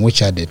Academy, which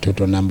had a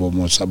total number of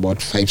almost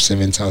about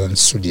 7,000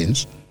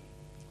 students.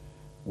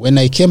 When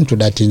I came to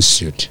that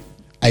institute,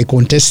 I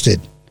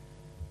contested.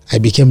 I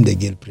became the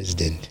girl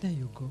president. There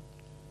you go.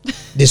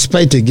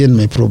 Despite again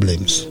my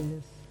problems. Yes.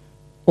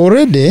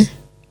 Already,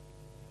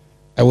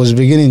 I was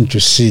beginning to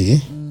see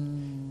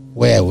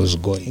where I was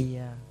going.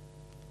 Yeah.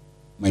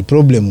 My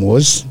problem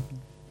was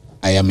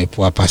I am a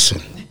poor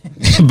person.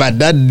 But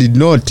that did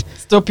not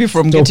stop you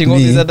from getting all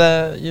these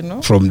other,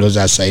 from those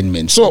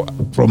assignments. So,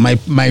 from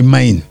my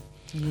mind.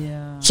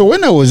 Yeah. So,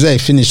 when I was there, I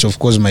finished, of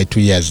course, my 2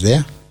 years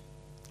there.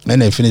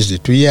 When I finished the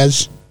 2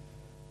 years,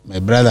 my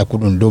brother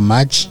couldn't do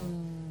much.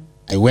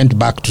 I went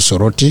back to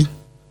Soroti.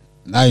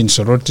 Now in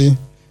Soroti,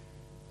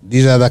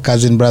 this other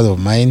cousin brother of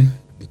mine,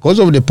 because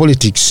of the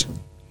politics,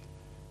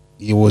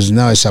 he was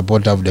now a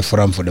supporter of the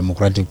Forum for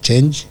Democratic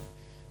Change.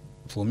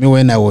 For me,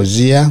 when I was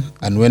here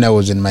and when I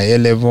was in my A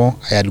level,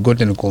 I had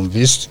gotten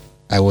convinced.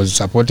 I was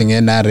supporting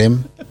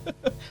NRM.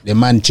 The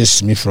man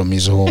chased me from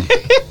his home.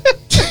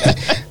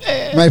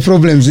 My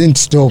problems didn't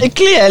stop.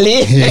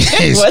 Clearly.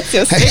 Yes. What's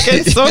your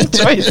second song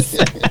choice?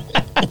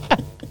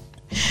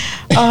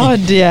 Oh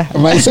dear.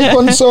 My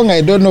second song,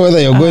 I don't know whether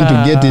you're going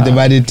to get it,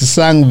 but it's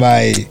sung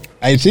by,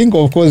 I think,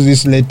 of course,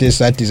 this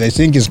latest artist. I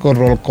think it's called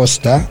Roll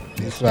Coaster.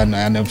 This one,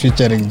 and I'm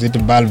featuring Zit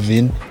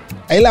Balvin.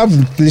 I love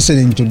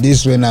listening to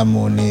this when I'm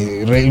on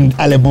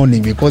early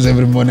morning, because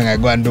every morning I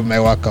go and do my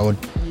workout.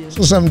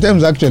 So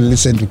sometimes I actually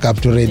listen to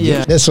Capital Radio.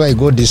 Yeah. That's why I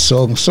got this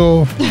song.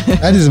 So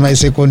that is my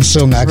second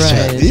song,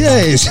 actually. Right.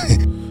 Yes.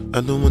 I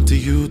don't want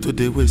you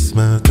to waste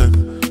my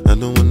time. I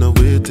don't want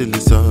to wait till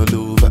it's all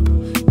over.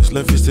 This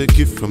life is a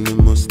gift from the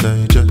Most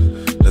High.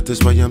 That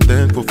is why I'm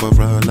thankful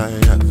for all I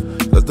have.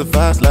 Cause the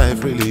fast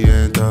life really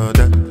ain't all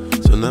that.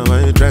 So now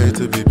I try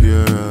to be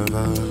pure of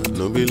heart.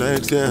 No be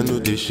like say I know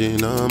this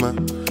shit no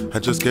man. I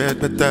just get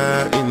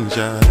better in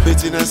ya.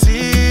 Waiting I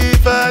see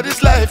for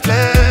this life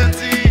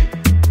plenty.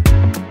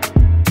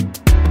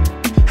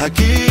 I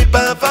keep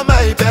on for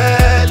my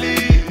belly.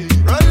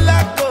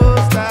 Roller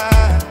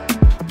coaster.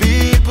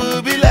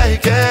 People be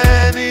like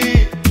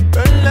any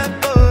roller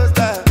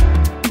coaster.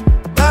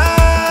 My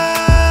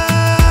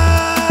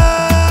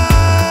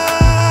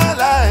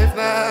life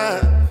now.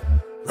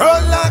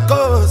 Roller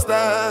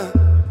coaster.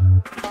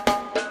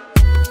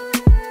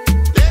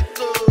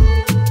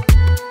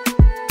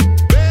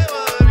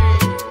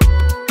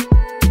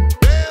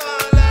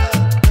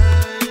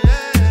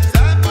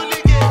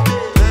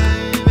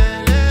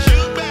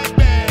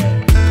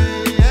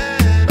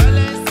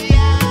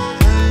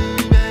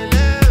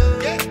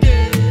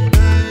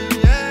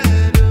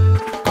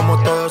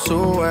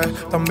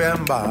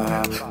 También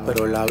baja,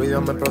 pero la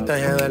vida me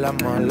protege de las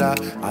malas.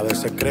 A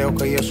veces creo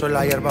que yo soy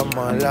la hierba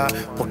mala,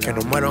 porque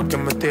no muero aunque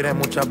me tire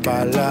muchas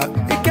balas.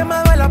 Y que me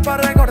duela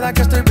para recordar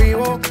que estoy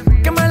vivo,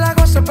 que me la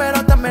gozo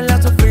pero también la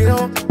he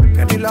sufrido.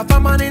 Que ni la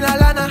fama ni la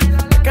lana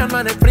me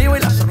calman el frío,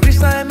 y la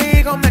sonrisa de mi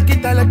hijo me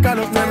quita el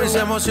escalofrío. De mis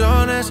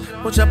emociones,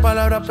 muchas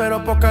palabras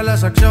pero pocas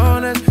las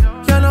acciones.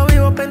 Ya no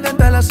vivo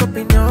pendiente de las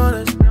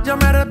opiniones, ya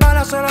me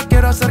resbala, solo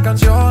quiero hacer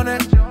canciones.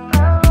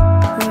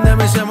 De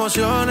mis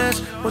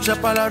emociones, muchas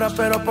palabras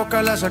pero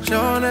pocas las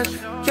acciones.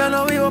 Ya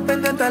no vivo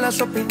pendiente de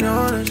las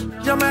opiniones,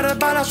 ya me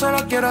resbala, solo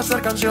quiero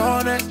hacer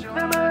canciones.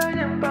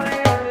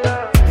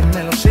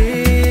 Dímelo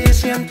si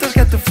sientes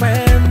que te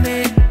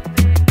ofendí.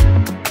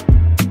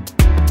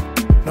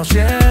 No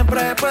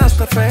siempre puedo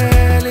estar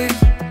feliz.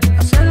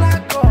 Así es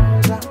la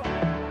cosa,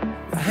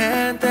 la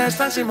gente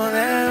está encima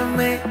de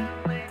mí.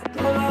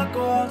 Toda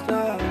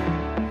cosa.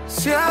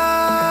 Si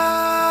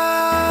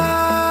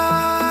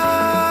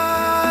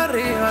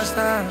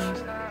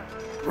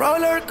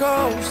roller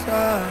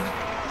coaster.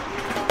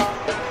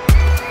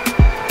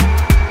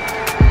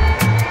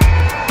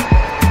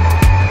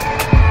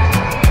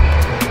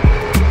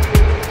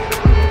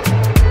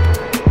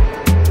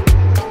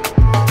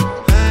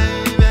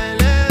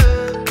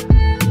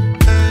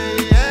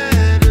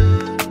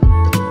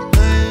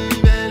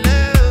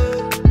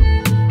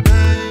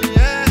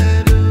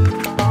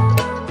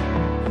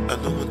 I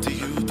don't want to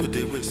you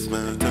today waste my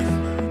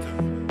time.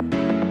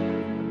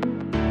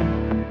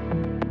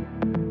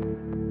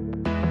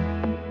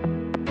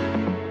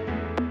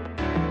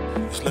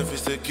 Life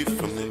is a gift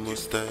from the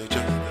Most High.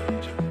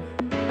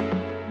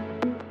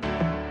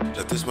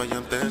 That is why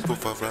I'm thankful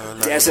for our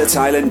life. Desert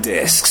Island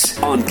Discs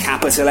on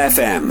Capital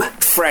FM.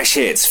 Fresh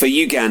hits for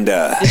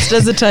Uganda. It's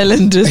Desert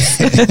Island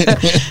Discs.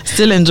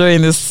 Still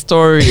enjoying this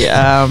story.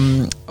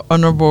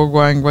 Honorable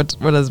Ogwang,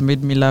 what has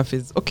made me laugh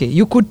is, okay,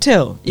 you could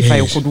tell if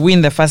I could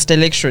win the first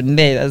election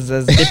there as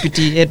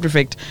deputy head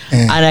prefect,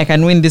 and I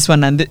can win this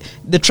one, and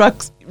the track,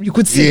 you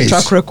could see the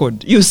track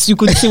record. You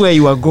could see where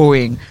you are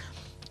going.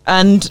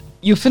 And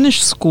you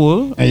finished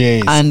school,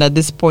 and at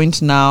this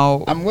point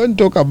now... I'm going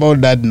to talk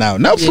about that now.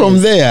 Now from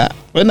there,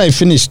 when I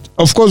finished,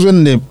 of course,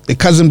 when the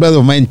cousin brother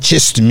of mine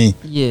chased me,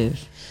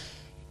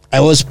 I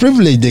was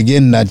privileged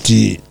again that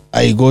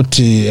I got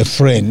a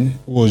friend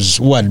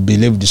who had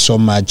believed so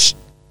much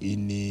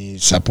in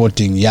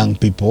supporting young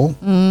people,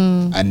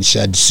 and she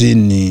had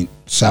seen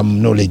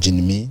some knowledge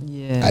in me.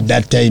 At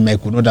that time, I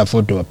could not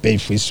afford to pay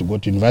fees to go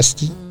to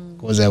university,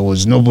 because I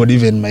was nobody,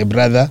 even my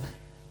brother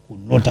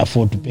could not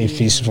afford to pay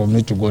fees for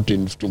me to go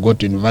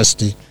to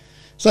university.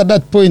 So at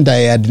that point, I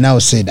had now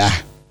said,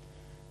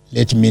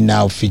 let me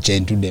now feature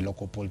into the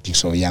local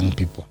politics of young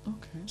people.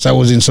 So I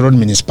was in Sorot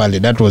Municipality.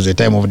 That was the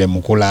time of the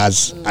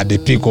Mukulas, at the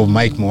peak of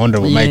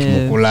Honorable Mike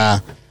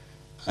Mukula.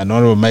 And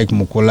Honorable Mike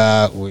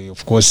Mukula,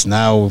 of course,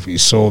 now he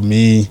saw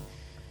me.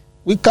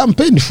 We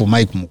campaigned for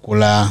Mike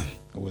Mukula.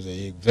 He was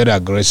a very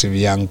aggressive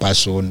young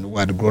person who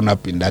had grown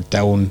up in that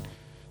town.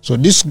 So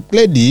this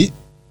lady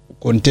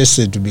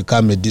contested to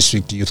become a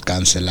district youth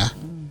councillor.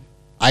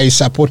 I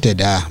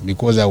supported her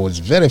because I was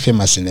very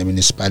famous in the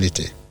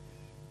municipality.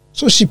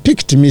 So she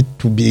picked me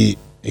to be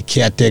a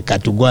caretaker,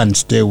 to go and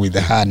stay with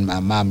her and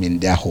my mom in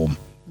their home.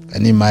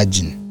 Can you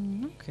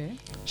imagine?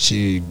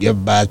 She gave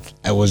birth.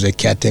 I was a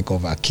caretaker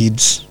of her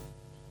kids,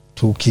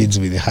 2 kids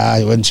with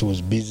her. When she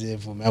was busy,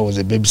 for me I was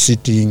a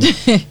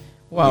babysitting.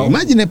 Wow.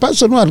 Imagine a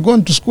person who had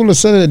gone to school or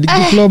studied a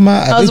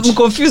diploma. I was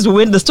confused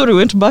when the story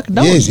went back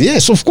down.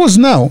 Yes, of course.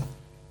 Now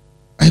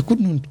I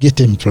couldn't get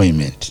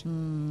employment.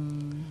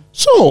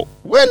 So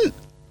when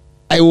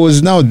I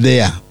was now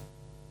there,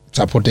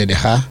 supported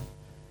her,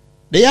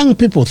 the young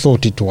people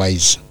thought it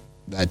wise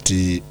that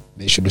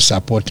they should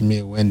support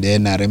me when the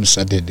NRM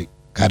started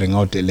carrying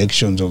out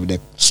elections of the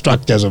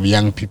structures of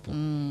young people.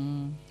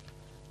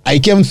 I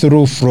came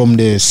through from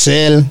the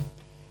cell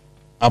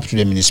up to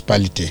the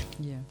municipality.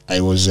 I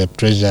was a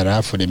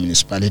treasurer for the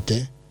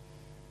municipality.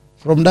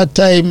 From that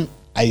time,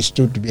 I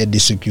stood to be a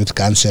district youth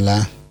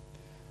councillor.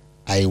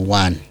 I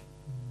won.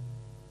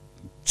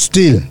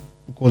 Still,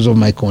 because of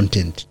my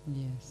content.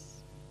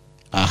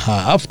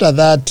 After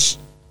that,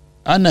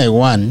 and I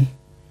won,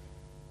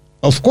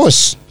 of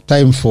course,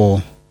 time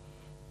for,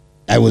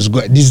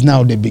 this is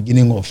now the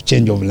beginning of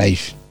change of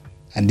life.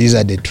 And these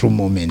are the true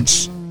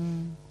moments.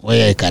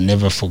 where I can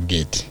never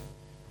forget.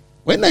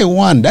 When I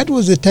won, that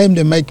was the time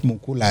the Mike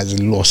Mukula has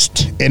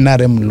lost.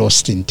 NRM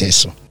lost in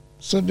Teso.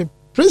 So the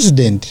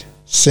president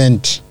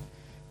sent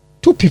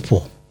 2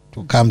 people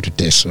to come to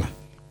Teso.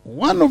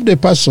 One of the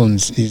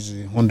persons is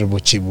Honorable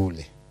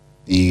Chibule.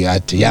 He,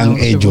 at a young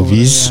age of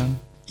his,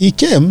 he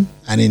came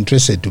and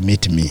interested to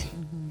meet me.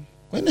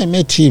 When I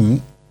met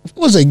him, of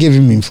course I gave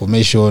him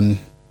information.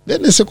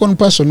 Then the second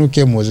person who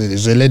came was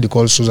a lady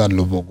called Susan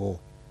Lubogo.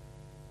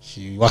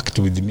 She worked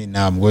with me.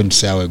 Now I'm going to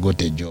say how I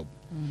got a job.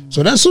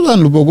 So that Susan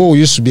Lubogo, who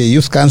used to be a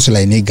youth councillor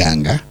in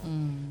Iganga.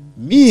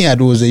 Me, I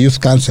was a youth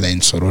councillor in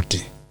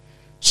Soroti.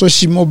 So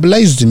she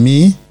mobilized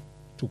me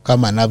to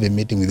come and have a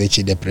meeting with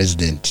the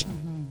president.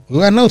 We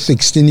were now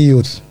 16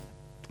 youth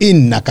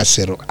in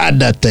Nakasero at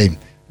that time.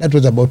 That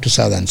was about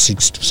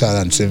 2006,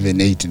 2007,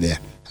 2008 there,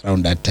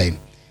 around that time.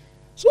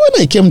 So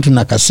when I came to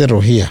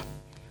Nakasero here,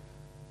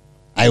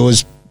 I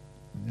was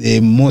the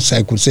most,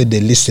 I could say, the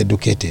least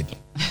educated.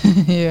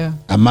 Yeah.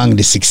 Among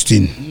the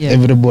 16. Yeah.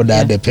 Everybody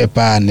had a paper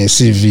and a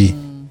CV.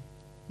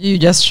 You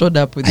just showed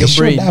up with your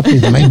brain. I showed up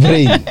with my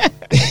brain.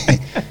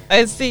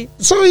 I see.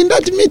 So in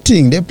that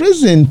meeting, the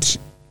president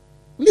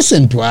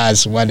listened to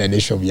us, what an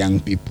issue of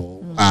young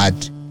people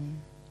had.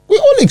 We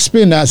all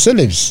explained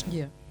ourselves.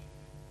 Yeah.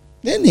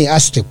 Then he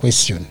asked a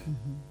question.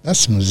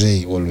 That's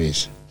Muzei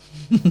always.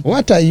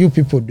 What are you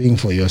people doing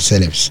for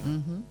yourselves?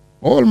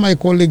 All my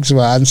colleagues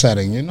were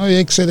answering, Your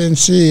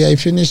Excellency, I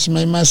finished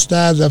my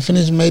master's, I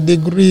finished my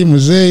degree,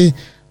 Muzei,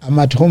 I'm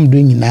at home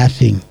doing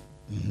nothing.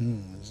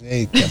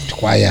 Muzei kept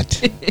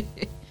quiet.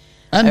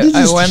 And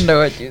I wonder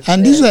what you said.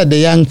 And these are the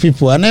young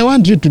people, and I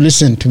want you to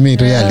listen to me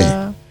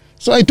really.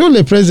 So I told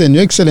the president,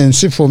 Your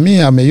Excellency, for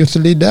me, I'm a youth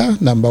leader,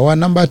 number 1.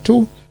 Number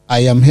 2, I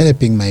am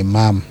helping my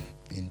mom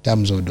in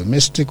terms of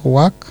domestic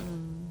work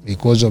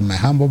because of my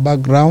humble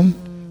background.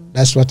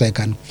 That's what I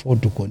can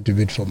afford to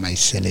contribute for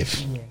myself.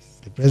 Yes.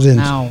 The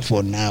president,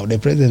 for now, the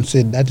president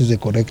said that is the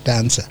correct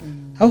answer.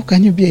 How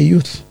can you be a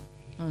youth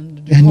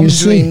and you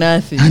say doing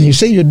nothing? And you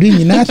say you're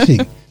doing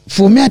nothing?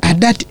 For me, at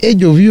that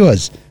age of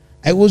yours,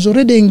 I was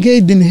already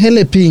engaged in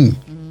helping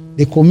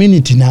the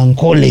community in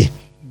Ankole.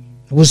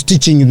 I was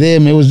teaching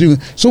them. I was doing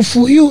so.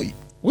 For you,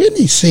 when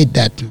he said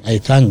that, I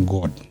thank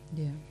God.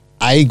 Yeah.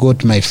 I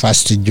got my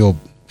first job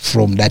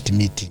from that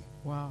meeting.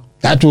 Wow,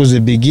 that was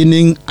a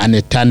beginning and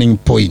a turning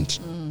point.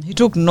 He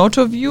took note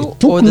of you. He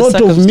took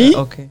note of me.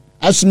 Okay.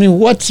 Asked me,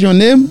 what's your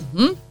name?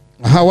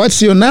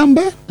 What's your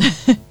number?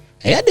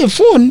 I had a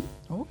phone.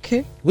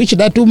 Okay. Which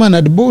that woman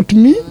had bought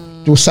me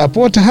to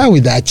support her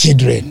with her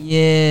children.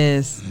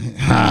 Yes.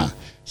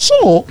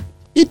 So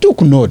he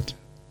took note.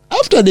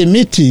 After the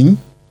meeting,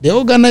 the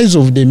organizer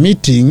of the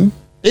meeting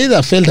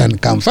either felt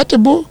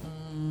uncomfortable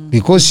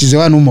because she's the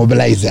one who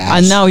mobilized us.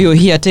 And now you're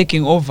here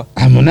taking over.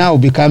 I'm now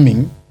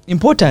becoming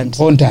important.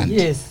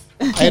 Yes.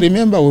 I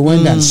remember we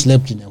went and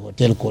slept in a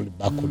hotel called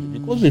Bakuli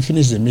because we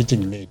finished the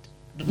meeting late.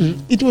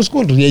 It was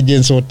called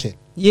Regents Hotel.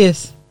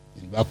 Yes.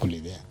 In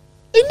Bakuli there.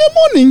 In the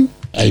morning,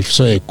 I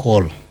saw a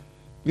call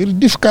with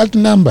difficult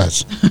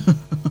numbers.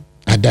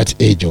 At that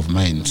age of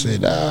mine,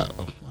 said,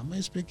 am I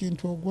speaking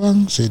to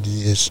Ogwang? Said,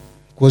 yes.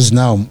 Because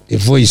now, a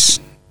voice.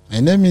 My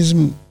name is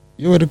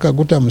Yoweri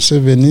Kaguta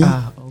Museveni.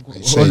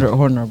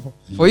 Honorable.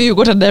 For you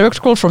got a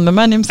direct call from the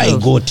man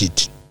himself? I got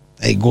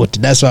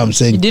it. That's what I'm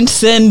saying. He didn't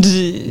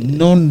send...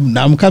 No,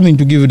 I'm coming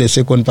to give you the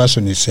second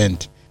person he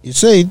sent. He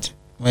said,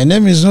 my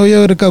name is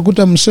Yoweri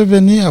Kaguta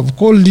Museveni. I've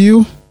called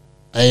you.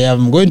 I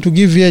am going to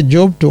give you a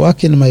job to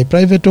work in my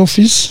private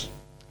office.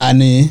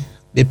 And the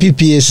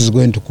PPS is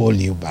going to call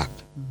you back.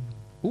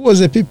 Who was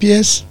the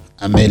PPS?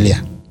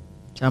 Amelia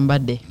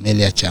Chambade.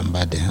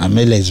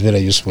 Amelia is very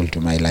useful to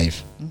my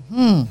life.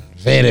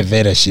 Very,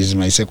 very. She's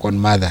my second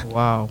mother.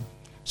 Wow.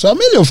 So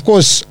Amelia, of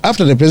course,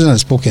 after the president had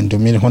spoken to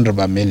me,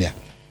 Honorable Amelia,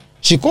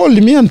 she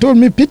called me and told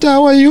me, Peter,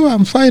 how are you?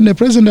 I'm fine. The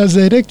president has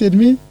directed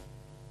me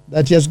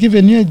that he has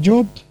given you a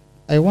job.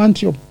 I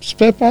want your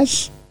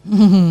papers.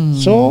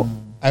 So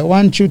I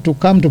want you to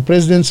come to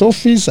president's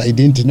office. I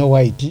didn't know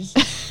why it is.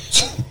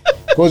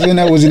 Because when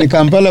I was in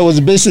Kampala, I was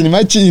based in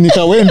Machi, in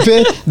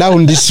Kawempe,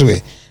 down this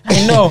way.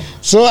 I know.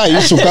 So I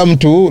used to come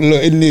to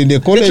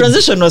the college. The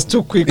transition was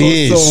too quick.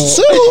 Yes.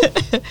 So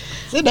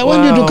said, I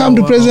want you to come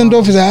to president's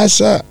office. I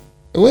asked,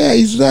 where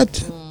is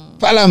that?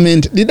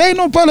 Parliament. Did I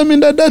know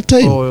Parliament at that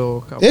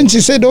time? Then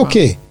she said,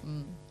 okay,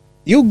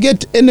 you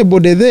get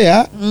anybody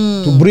there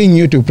to bring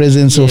you to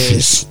president's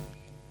office.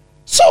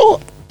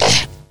 So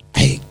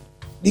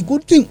the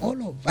good thing,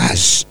 all of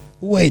us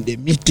who were in the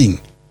meeting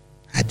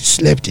had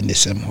slept in the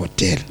same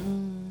hotel.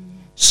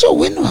 So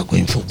when we were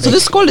going for break, so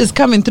this call is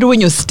coming through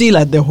when you're still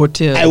at the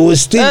hotel. I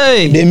was still,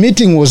 the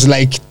meeting was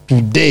like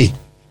today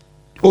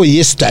or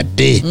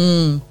yesterday.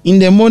 In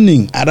the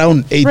morning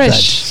around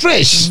 8:30.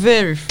 Fresh.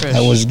 Very fresh.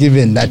 I was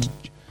given that.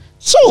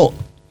 So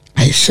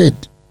I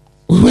said,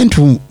 we went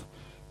to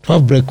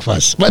have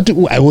breakfast. But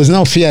I was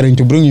now fearing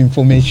to bring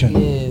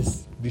information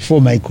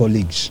before my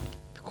colleagues.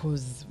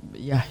 Because,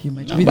 you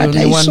might be the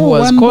only one who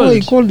was called.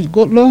 Boy called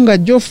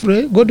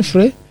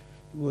Godfrey.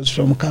 He was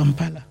from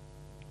Kampala.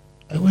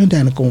 I went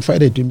and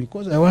confided to him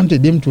because I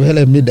wanted him to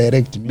help me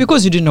direct me.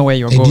 Because you didn't know where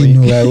you were going. I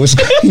didn't know where I was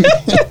going.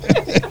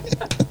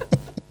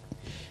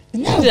 You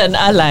needed an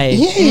ally.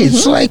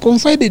 Yes, so I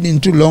confided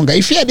into Longa.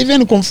 If he had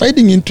even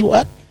confiding into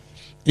her,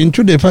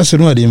 into the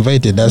person who had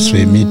invited us for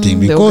a meeting,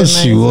 because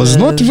she was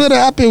not very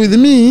happy with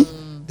me,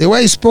 the way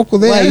I spoke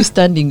there. Why are you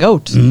standing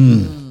out?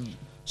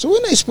 So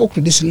when I spoke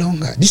to this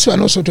Longa, this one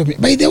also told me,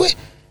 by the way,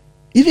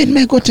 even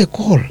I got a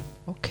call.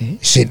 Okay.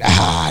 He said,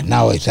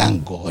 now I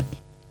thank God.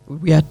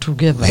 We are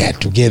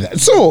together.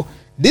 So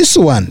this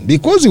one,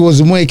 because he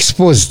was more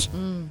exposed,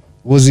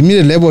 was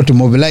immediately able to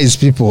mobilize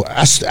people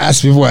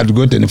as people had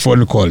gotten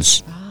phone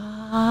calls.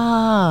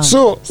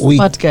 So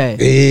smart guy.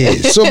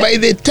 So by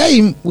the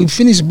time we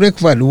finished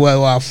breakfast, we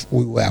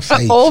were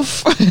five.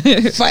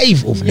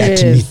 Five of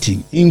that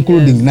meeting,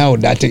 including now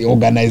that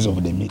organizer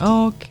of the meeting.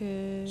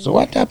 Okay. So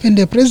what happened?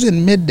 The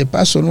president made the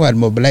person who had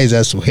mobilized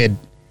us to head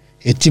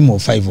a team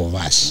of 5 of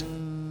us.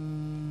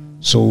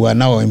 So we are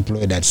now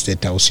employed at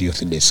State House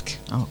Youth Desk.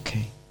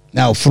 Okay.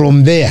 Now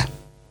from there,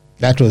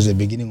 that was the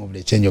beginning of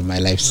the change of my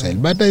lifestyle.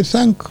 Right. But I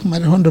thank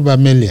my Honorable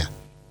Amelia.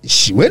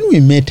 When we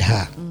met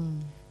her,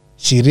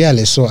 she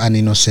really saw an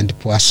innocent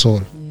poor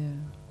soul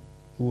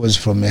who was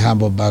from a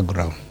humble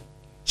background.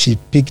 She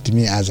picked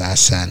me as her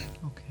son.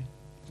 Okay.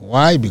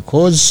 Why?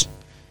 Because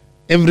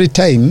every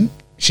time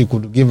she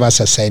could give us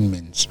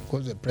assignments,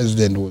 because the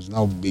president was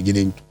now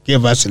beginning to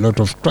give us a lot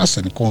of trust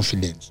and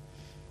confidence.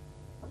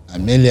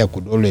 Amelia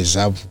could always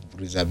have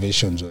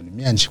reservations on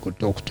me, and she could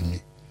talk to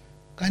me.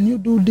 Can you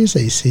do this?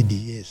 I said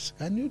yes.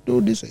 Can you do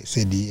this? I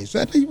said yes.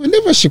 And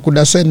whenever she could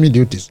assign me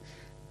duties,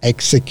 I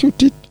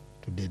executed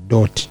to the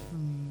dot.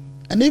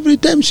 And every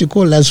time she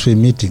called us for a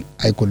meeting,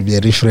 I could be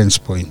a reference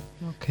point.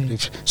 Okay.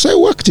 So I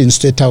worked in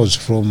State House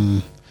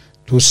from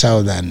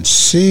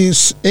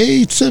 2006,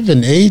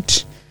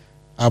 8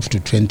 up to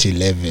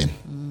 2011.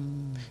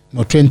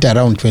 No,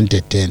 around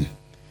 2010.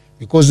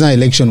 Because now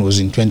election was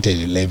in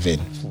 2011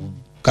 for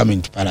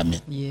coming to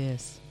Parliament.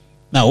 Yes.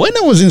 Now, when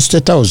I was in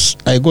State House,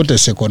 I got a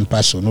second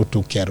person who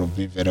took care of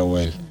me very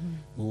well.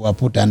 We were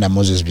put under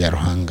Moses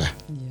Biaruhanga.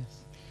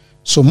 Yes.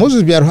 So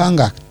Moses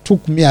Biaruhanga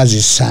took me as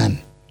his son,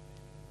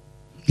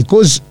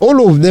 because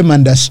all of them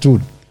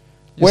understood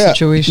my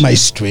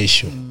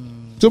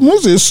situation. So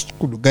Moses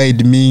could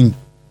guide me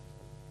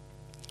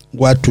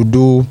what to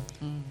do,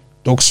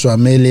 talks to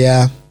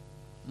Amelia,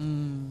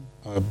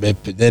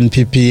 then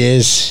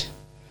PPS.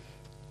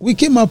 We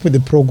came up with the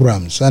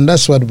programs, and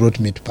that's what brought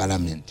me to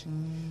Parliament.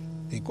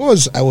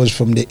 Because I was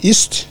from the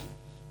East,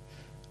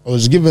 I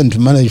was given to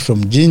manage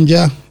from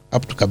Jinja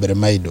up to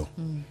Kaberemaido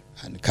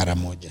and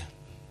Karamoja.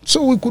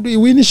 So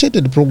we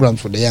initiated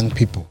programs for the young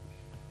people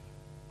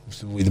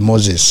with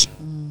Moses,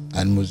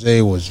 and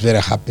Moses was very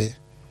happy.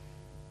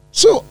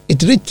 So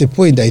it reached the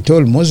point I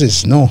told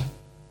Moses, no,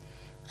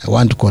 I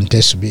want to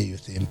contest to be a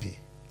youth MP.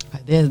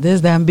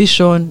 There's the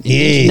ambition.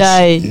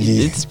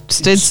 It's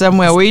stayed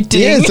somewhere waiting.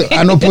 Yes,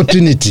 an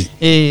opportunity.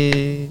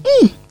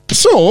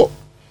 So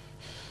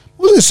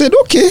Moses said,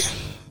 okay,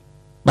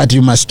 but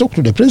you must talk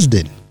to the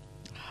president.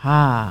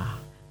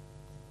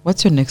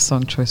 What's your next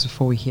song choice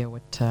before we hear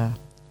what?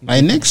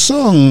 My next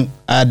song,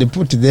 they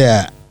put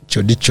there,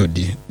 Chodi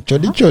Chodi.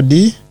 Chodi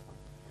Chodi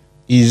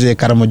is a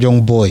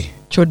Karamojong boy.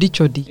 Chodi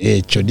Chodi.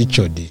 Chodi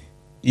Chodi.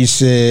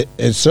 It's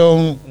a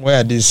song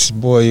where this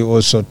boy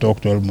also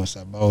talked almost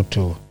about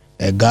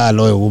a girl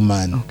or a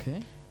woman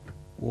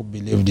who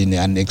believed in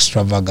an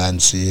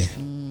extravagancy.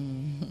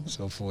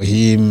 So for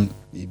him,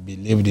 he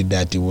believed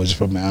that he was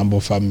from a humble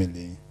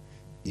family.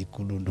 He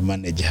couldn't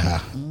manage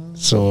her.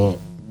 So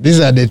these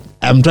are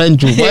I'm trying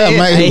to, why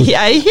am I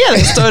hear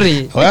the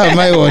story. Why am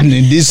I on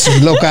this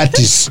block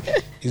artist?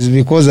 It's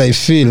because I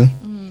feel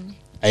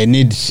I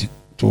need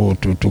to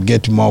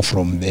get more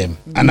from them.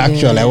 And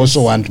actually, I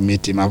also want to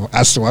meet him. I've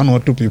asked 1 or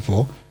 2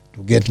 people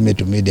to get me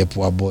to meet the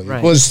poor boy.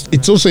 Because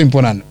it's also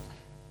important.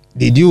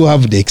 Did you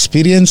have the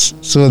experience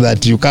so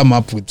that you come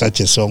up with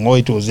such a song, or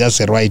it was just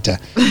a writer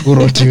who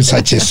wrote you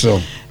such a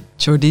song?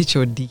 Chodi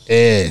Chodi.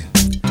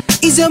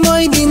 Is a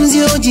mind in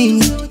Zioji.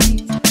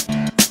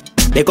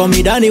 They call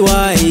me Danny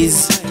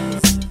Wise.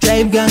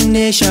 Tribe Gang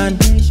Nation.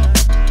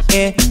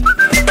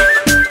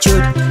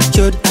 Chod,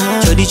 chod,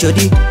 chodi,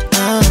 chodi.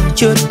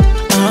 Chod,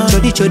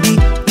 chodi, chodi.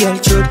 Yeah,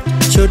 chod,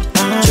 chod,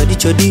 chodi,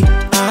 chodi.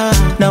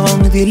 Now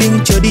I'm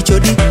feeling chodi,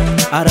 chodi.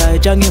 Ara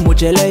jangi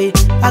muchelei.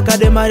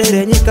 Akademare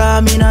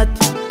renyika minat.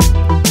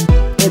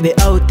 Ebe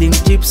outing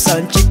chips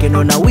and chicken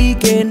on a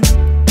weekend.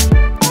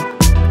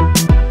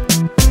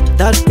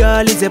 That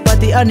girl is a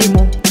party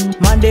animal.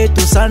 Monday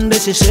to Sunday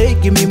she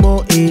shake me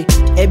more.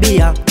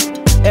 Ebia,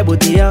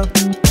 ebotia,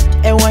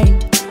 wine.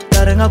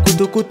 Taranga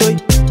kutukutoi.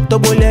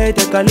 Tobole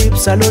te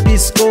calypso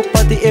disco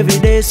party every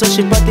day, so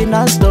she party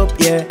non-stop,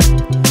 yeah.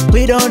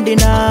 We don't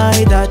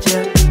deny that,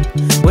 yeah.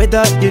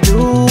 Whether you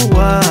do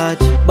what,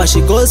 but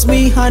she calls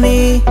me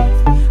honey,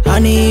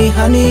 honey,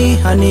 honey,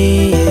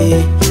 honey,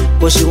 yeah.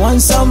 But she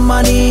wants some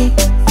money,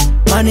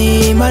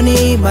 money,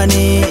 money,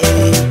 money,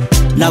 yeah.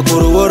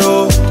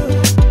 Nakuruworo,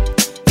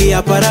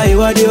 kia para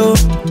iwadio.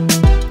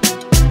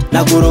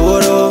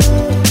 Nakuruworo,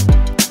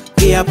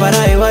 Kia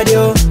para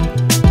evadio.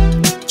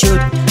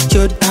 Chod,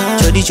 chod,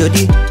 chodi,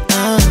 chodi.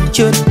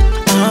 Chod,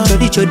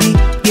 chodi, chodi.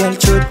 Girl,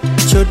 chod,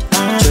 chod,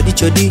 chodi,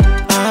 chodi.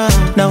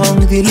 Now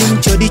I'm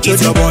feeling chodi, chodi.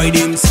 It's your boy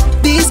Dings.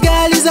 This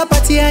girl is a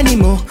party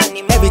animal.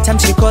 Every time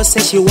she calls, say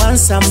she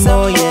wants some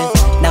more, yeah.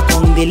 Now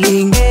come the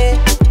link.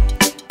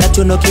 That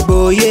you know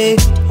kibo, yeah.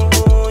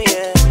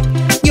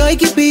 Yo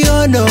ikipi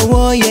yo no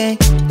wo, yeah.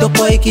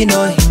 Toko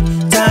ikinoi,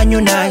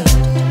 tanyu nai.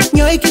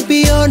 Yo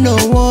ikipi yo no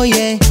wo,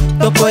 yeah.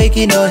 Toko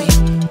ikinoi,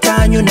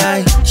 tanyu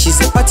nai. She's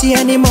a party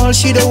animal,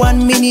 she don't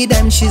want mini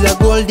dime. She's a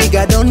gold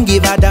digger, don't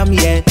give a damn,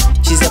 yeah.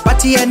 She's a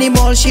party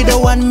animal, she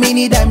don't want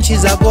mini dime.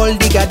 She's a gold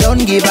digger,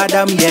 don't give a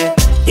damn, yeah.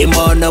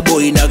 Imana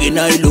boy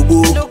nagina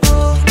ilugu.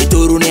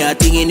 Iturune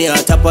atingi ni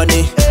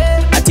atapane.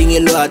 Atingi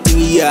lo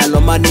atingi ya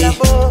lo money.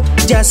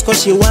 Just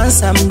cause she wants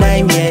some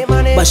dime, yeah.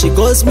 But she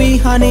calls me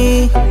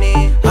honey.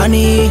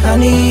 Honey,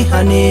 honey,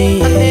 honey,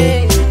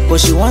 yeah.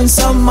 Cause she wants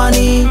some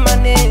money.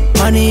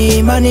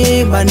 Money,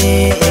 money,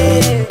 money,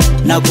 yeah.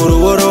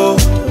 Nakuruworo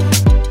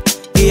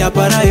Kia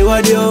para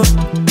evadio.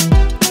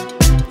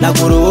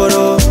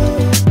 Nakuruworo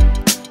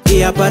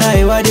Kia para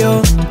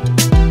evadio.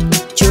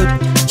 Chod,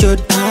 chod,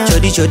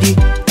 chodi, chodi.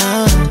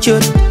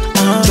 Chod,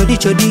 chodi,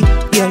 chodi.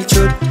 Girl,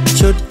 chod,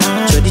 chod,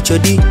 chodi,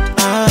 chodi.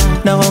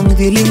 Now I'm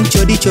feeling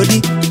chodi,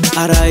 chodi.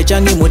 Arai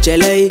changi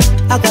muchelei.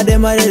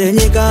 Akadema rere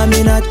nyika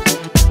minat.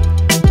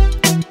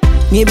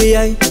 Ni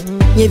biyai,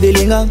 ni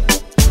bilinga.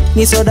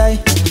 Ni sodai,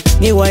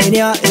 ni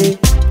wainia, eh.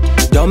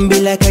 Don't be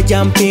like a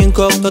jumping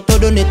cock.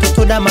 Toto ne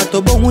toto da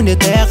matobo mune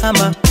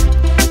tehama.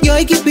 Yo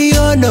ikipi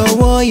yo no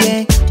wo,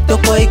 yeah.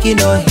 Toko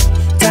ikinoi,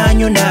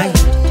 tanyu nai.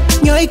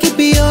 Yo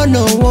ikipi yo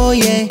no wo,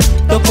 yeah.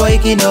 Toko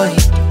ikinoi,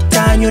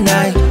 tanyu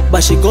nai.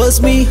 But she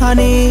calls me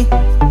honey.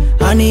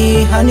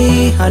 Honey,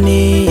 honey,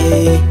 honey,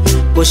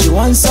 yeah. Cause she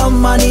wants some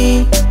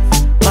money.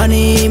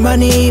 Money,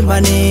 money,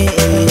 money,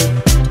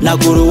 yeah.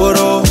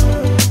 Nakuruworo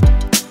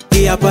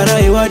Kia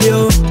para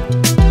evadio.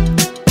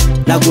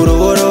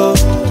 Nakuruworo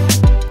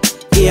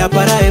Kia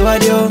para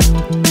evadio.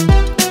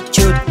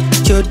 Chod,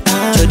 chod,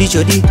 chodi,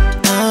 chodi.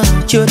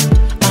 Chod,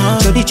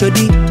 chodi,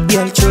 chodi.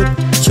 Girl, chod,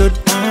 chod,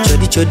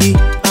 chodi, chodi.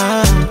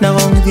 Now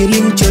I'm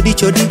feeling chodi,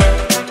 chodi.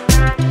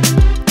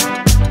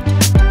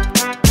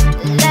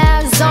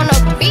 Labs on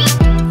a beat.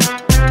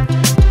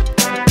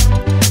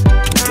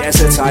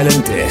 Desert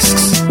Island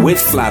Discs with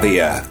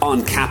Flavia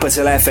on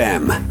Capital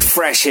FM.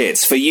 Fresh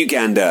hits for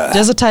Uganda.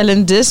 Desert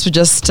Island Discs, we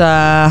just,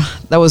 that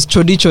was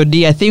Chodi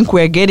Chodi. I think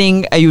we're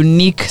getting a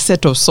unique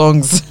set of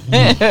songs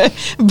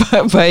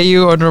by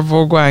you,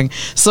 Honorable Ogwang.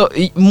 So,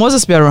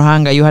 Moses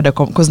Biaruhanga, you had a,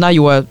 because now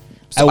you were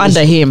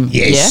under him,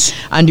 yes.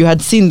 yeah? And you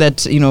had seen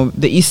that, you know,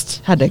 the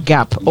East had a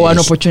gap or an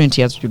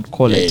opportunity, as you'd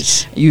call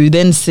it. You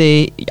then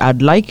say,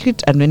 I'd like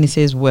it, and then he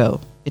says,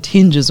 well, it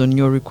hinges on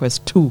your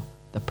request to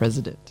the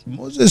president.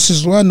 Moses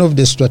is one of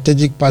the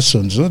strategic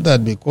persons, not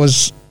that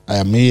because I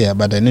am here,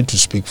 but I need to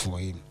speak for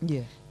him.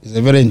 Yeah. He's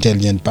a very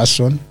intelligent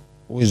person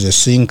who is a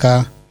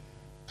thinker,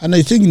 and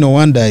I think no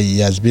wonder he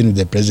has been with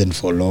the president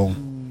for long.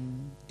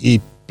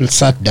 He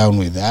sat down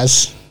with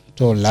us,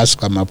 told us to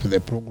come up with a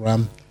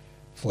program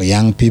for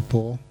young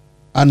people,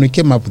 and we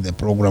came up with a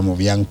program of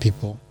young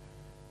people.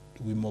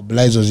 We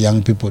mobilized those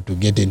young people to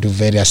get into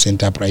various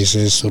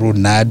enterprises through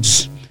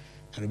NADS.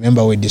 I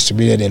remember we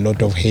distributed a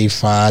lot of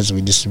heifers,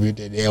 we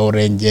distributed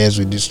oranges,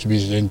 we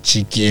distributed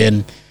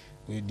chicken,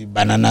 we did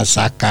banana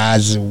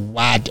suckers,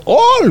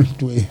 all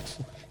to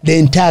the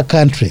entire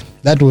country.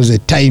 That was a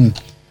time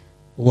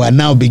we are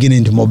now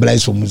beginning to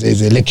mobilize for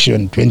Muze's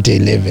election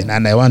 2011.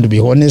 And I want to be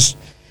honest,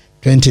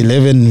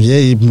 2011,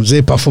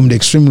 Muze performed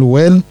extremely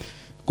well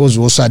because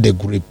we also had a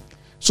grip.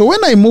 So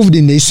when I moved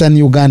in Eastern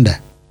Uganda,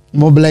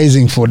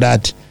 mobilizing for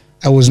that,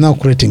 I was now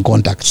creating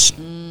contacts.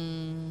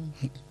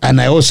 And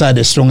I also had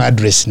a strong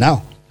address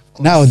now.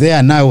 Now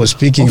I was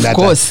speaking of that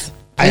course.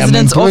 I am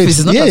President's employed. office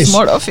is not a Yes.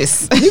 small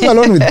office. Leave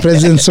alone with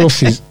President's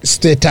office,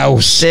 State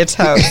House. State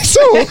House. So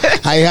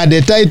I had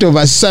the title of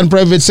Assistant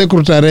Private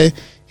Secretary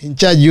in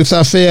charge Youth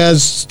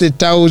Affairs,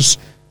 State House.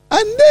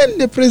 And then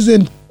the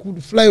President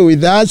could fly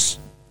with us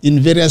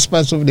in various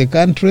parts of the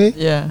country.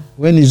 Yeah.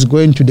 When he's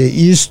going to the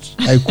East,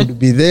 I could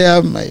be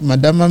there.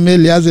 Madam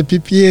Amelia has a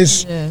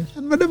PPS. Yeah.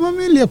 And Madam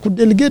Amelia could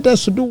delegate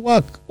us to do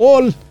work.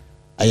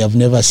 I have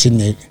never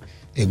seen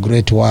a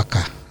great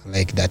worker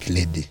like that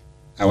lady.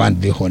 I want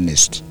to be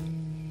honest.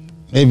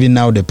 Maybe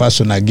now the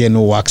person again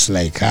who works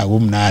like her,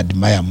 whom I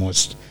admire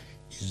most,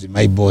 is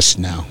my boss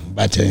now.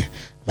 But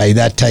by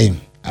that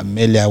time,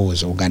 Amelia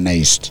was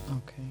organized.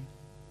 Okay.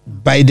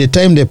 By the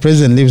time the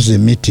president leaves the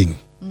meeting,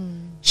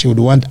 she would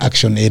want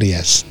action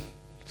areas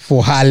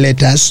for her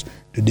letters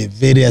to the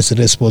various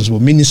responsible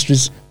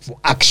ministries for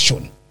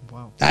action.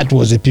 Wow. That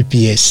was a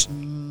PPS.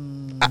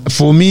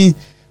 For me,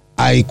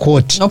 I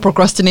quote, No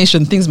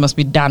procrastination. Things must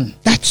be done.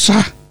 that's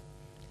her.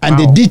 And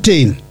the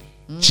detail,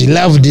 she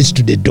loved it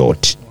to the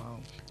dot. Wow.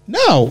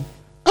 Now,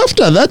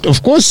 after that,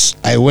 of course,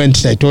 I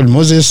told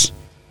Moses,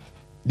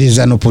 there's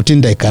an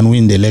opportunity I can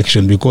win the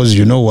election because,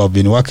 we have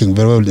been working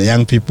very well with the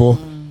young people.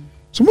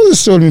 So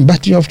Moses told me,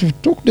 but you have to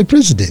talk to the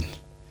president.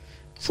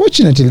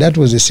 Fortunately, that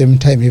was the same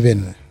time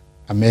even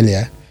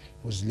Amelia,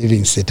 was living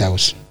in State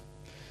House.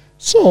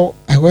 So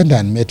I went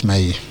and met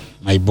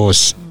my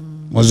boss.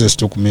 Moses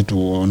took me to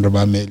Honorable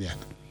Amelia.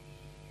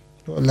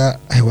 Lola,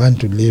 I want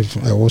to leave.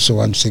 I also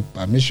want to seek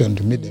permission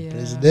to meet the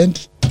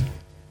president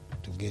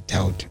to get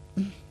out.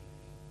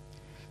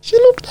 She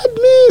looked at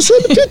me and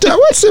said, Peter,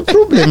 what's the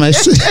problem? I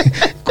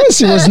said, because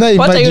she was not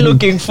What are you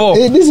looking for?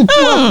 Hey, this is a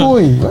poor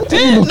boy. What are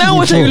you looking Now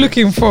what for? are you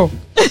looking for?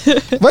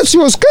 But she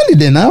was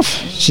candid enough.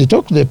 She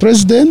talked to the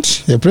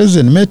president. The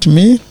president met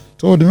me,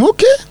 told me,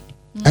 okay,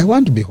 I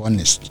want to be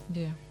honest.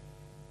 Yeah.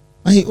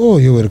 I owe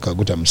Yoweri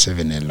Kaguta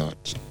Museveni a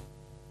lot.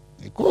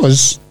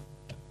 Because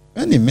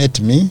when he met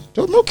me,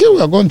 told me, okay,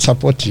 we are going to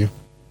support you.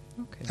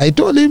 Okay. I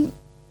told him,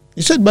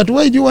 he said, but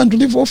why do you want to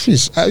leave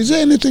office? Is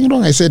there anything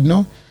wrong? I said,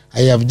 no.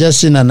 I have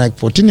just seen an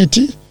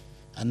opportunity.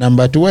 And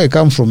number two, where I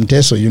come from,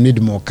 Teso, you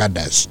need more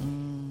cadres.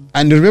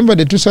 And remember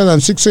the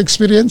 2006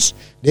 experience?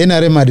 The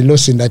NRM had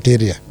lost in that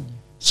area.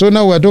 So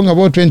now we're talking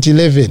about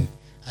 2011.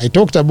 I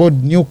talked about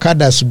new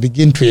cadres to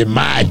begin to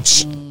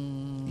emerge.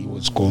 He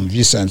was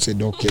convinced and said,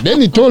 okay.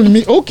 Then he told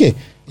me, okay,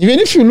 even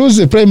if you lose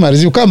the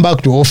primaries, you come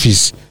back to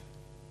office.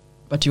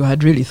 But you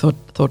had really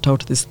thought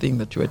out this thing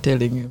that you were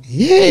telling him.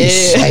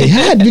 Yes, I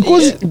had,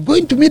 because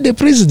going to meet the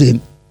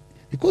president.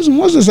 Because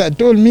Moses had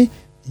told me,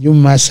 you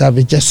must have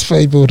a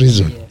justifiable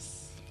reason.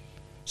 Yes.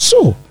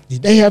 So,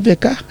 did I have a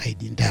car? I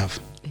didn't have.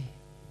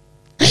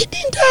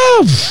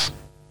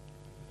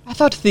 I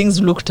thought things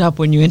looked up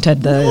when you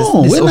entered this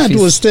when office.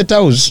 I was State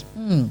House,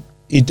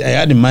 I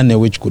had money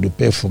which could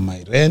pay for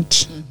my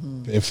rent,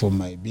 pay for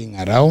my being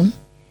around,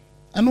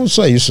 and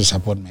also I used to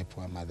support my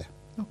poor mother.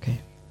 Okay.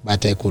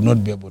 But I could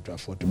not be able to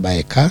afford to buy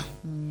a car.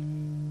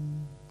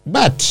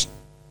 But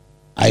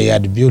I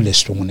had built a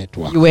strong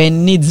network. You were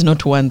in needs,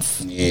 not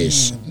wants.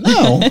 Yes.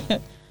 Now,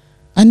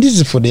 and this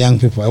is for the young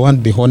people. I want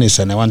to be honest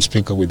and I want to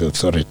speak with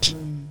authority.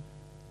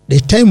 The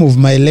time of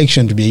my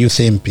election to be a youth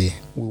MP,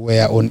 we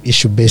were on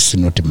issue based,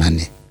 not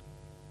money.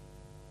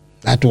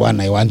 That one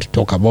I want to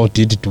talk about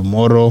it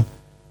tomorrow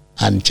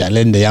and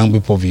challenge the young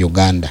people of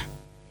Uganda.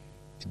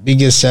 The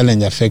biggest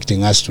challenge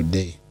affecting us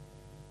today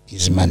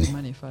is money.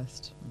 Money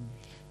first.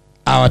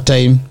 Our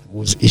time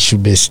was issue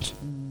based.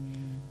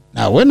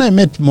 Now, when I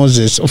met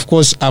Moses, of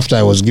course, after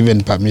I was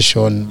given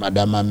permission,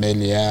 Madam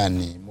Amelia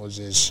and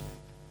Moses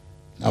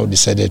now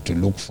decided to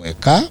look for a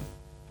car.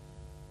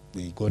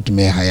 They got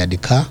me a hired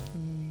car,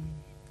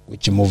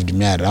 which moved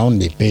me around.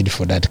 They paid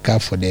for that car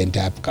for the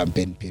entire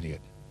campaign period.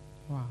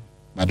 Wow.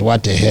 But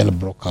what a hell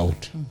broke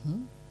out.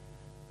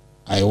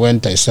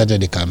 I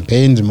started the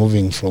campaigns,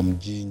 moving from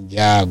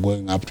Jinja,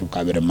 going up to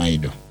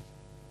Kaberamaido.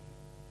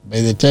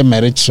 By the time I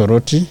reached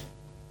Soroti,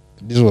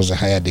 this was a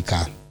hired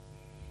car.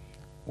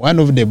 One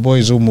of the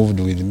boys who moved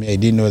with me, I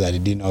didn't know that he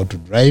didn't know how to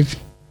drive.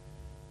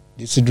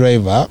 This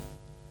driver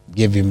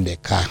gave him the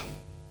car.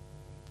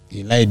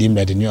 He lied him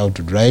that he knew how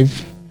to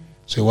drive.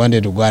 So he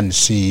wanted to go and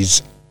see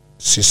his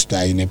sister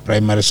in a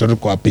primary teacher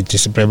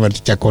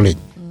college.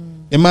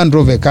 The man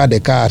drove a car, the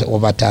car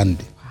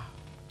overturned.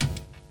 Wow.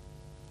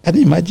 Can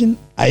you imagine?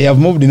 I have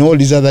moved in all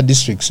these other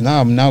districts.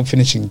 Now I'm now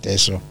finishing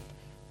Teso.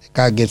 The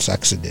car gets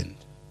accident.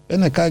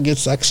 When a car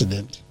gets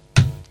accident,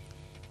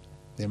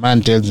 the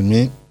man tells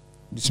me,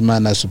 this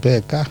man has to pay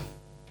a car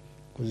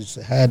because it's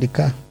a hired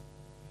car.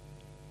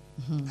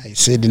 I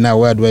said, now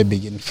where do I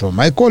begin from?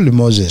 I called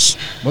Moses.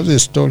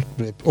 Moses told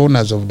the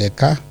owners of the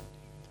car.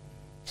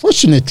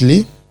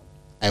 Fortunately,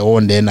 I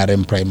won the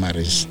NRM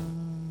primaries.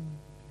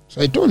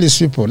 So I told these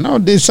people, now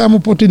there's some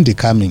opportunity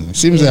coming. It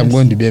seems I'm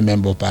going to be a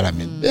member of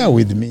parliament. Bear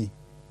with me.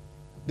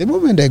 The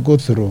moment I go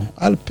through,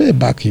 I'll pay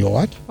back your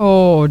what?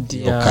 Oh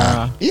dear. Your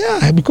car.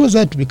 Yeah, because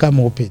that become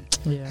open.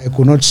 Yeah. I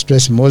could not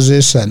stress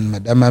Moses, and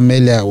Madam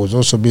Amelia was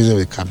also busy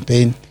with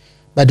campaign.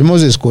 But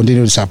Moses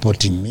continued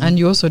supporting me. And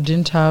you also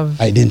didn't have...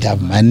 I didn't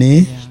have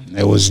money.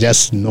 I was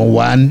just no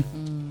one.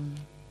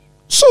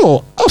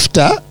 So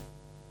after,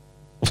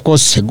 of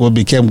course, I got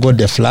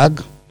the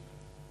flag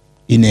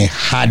in a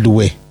hard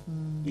way.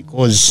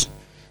 Because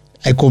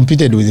I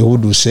competed with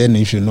Hood Hussein,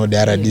 if you know the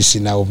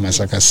RDC now of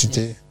Masaka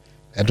City.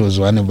 That was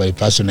one of my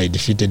person I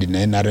defeated in the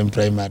NRM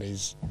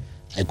primaries.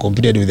 I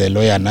competed with a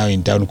lawyer now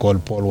in town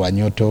called Paul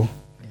Wanyoto.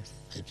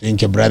 I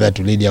think a brother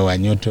to Lydia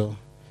Wanyoto.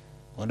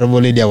 Honorable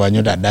Lydia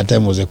Wanyoto at that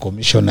time was a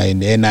commissioner in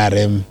the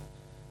NRM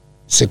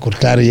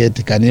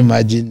secretariat. Can you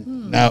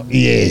imagine? Now,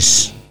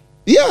 yes.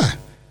 Yeah.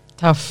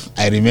 Tough.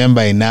 I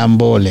remember in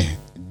Ambole,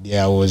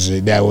 there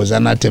was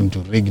an attempt to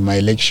rig my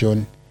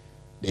election.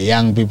 The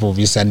young people of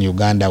Eastern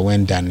Uganda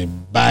went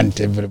and burnt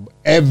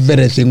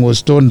everything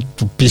was torn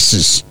to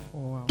pieces.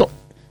 Wow.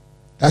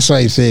 That's why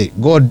I say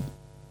God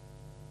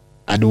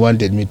had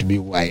wanted me to be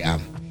who I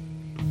am.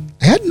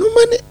 I had no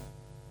money,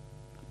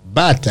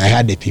 but I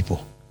had the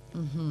people.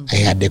 I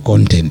had the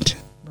content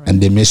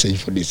and the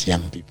message for these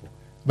young people.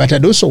 But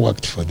I'd also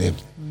worked for them.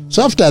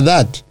 So after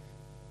that,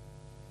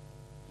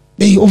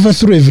 they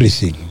overthrew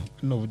everything.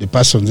 The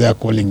person they are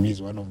calling me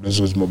is one of those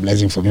who was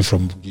mobilizing for me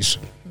from Bugisu.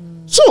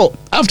 So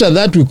after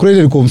that, we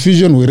created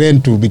confusion. We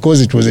ran to,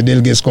 because it was a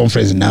delegates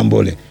conference in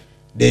Nambole,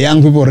 the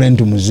young people ran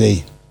to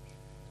Muzei.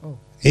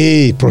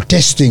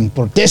 protesting,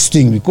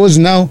 because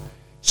now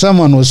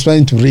someone was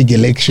trying to rig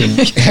election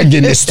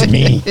against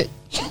me.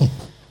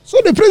 So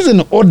the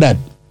president ordered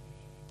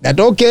that,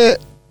 okay,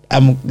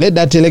 let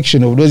that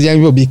election of those young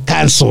people be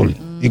cancelled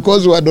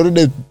because we had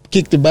already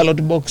kicked the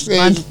ballot box,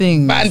 burnt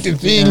things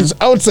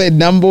outside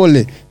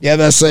Nambole, the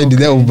other side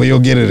there of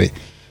Boyogerere.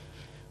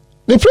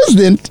 The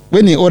president,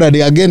 when he ordered,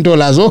 he again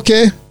told us,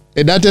 okay,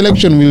 that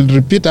election will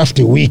repeat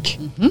after a week.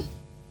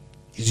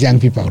 These young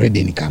people are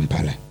already in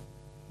Kampala.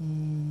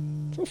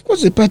 So of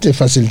course, the party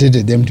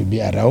facilitated them to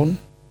be around.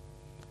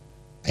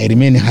 I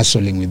remained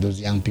hustling with those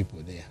young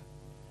people there.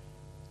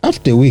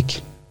 After a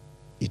week,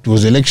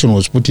 election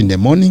was put in the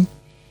morning.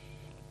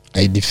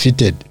 I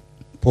defeated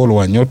Paul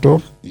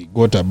Wanyoto. He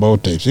got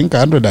about, I think,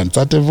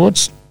 130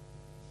 votes.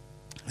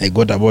 I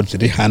got about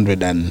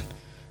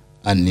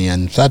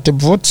 330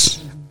 votes.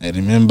 I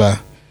remember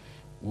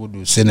Wood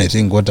Hussein, I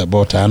think, got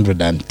about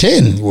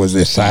 110. He was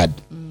the third.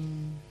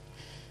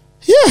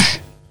 Yeah.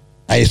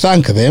 I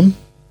thank them.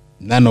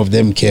 None of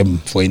them came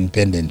for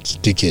independent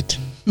ticket.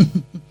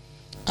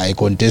 I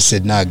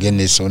contested now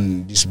against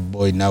on this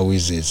boy now who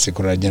is the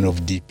Secretary General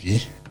of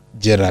DP,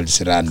 Gerald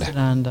Siranda,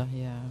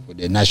 for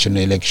the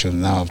national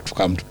election now to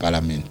come to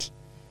Parliament.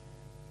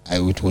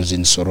 It was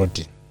in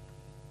Soroti.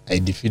 I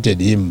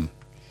defeated him.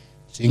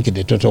 I think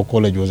the total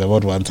college was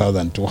about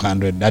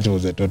 1,200. That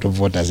was the total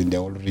voters in the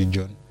whole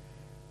region.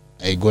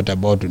 I got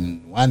about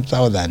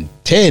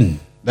 1,010.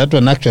 That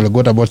one actually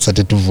got about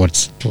 32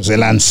 votes. It was a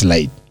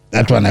landslide.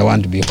 That one, I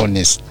want to be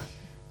honest.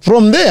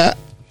 From there,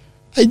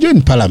 I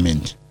joined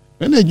Parliament.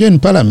 When I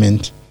joined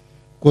Parliament,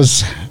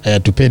 because I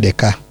had to pay the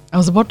car. I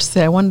was about to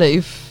say, I wonder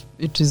if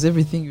it is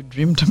everything you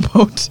dreamed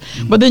about.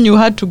 But then you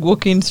had to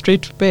walk in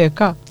straight to pay a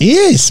car.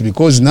 Yes,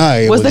 because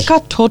now... Was the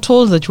car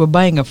total that you were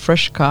buying a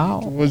fresh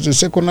car? It was a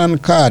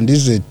second-hand car. And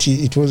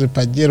it was a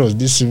Pajero.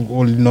 This is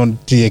all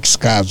non-TX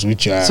cars,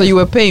 which are... So you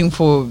were paying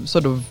for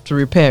sort of to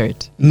repair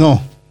it?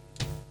 No.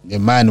 The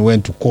man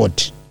went to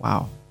court.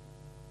 Wow.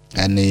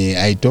 And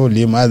I told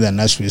him, other than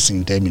us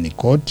wasting time in the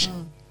court,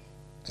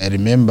 I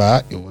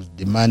remember he was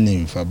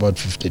demanding for about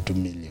 52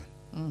 million.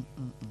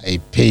 I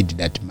paid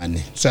that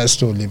money. So I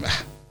told him,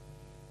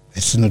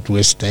 let's not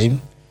waste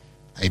time.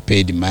 I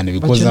paid the money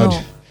because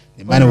now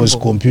the money was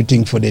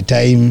computing for the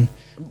time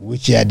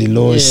which he had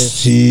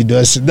lost.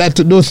 Yes.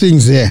 Those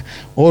things there.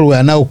 All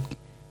were now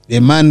the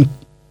man,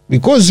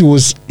 because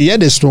he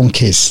had a strong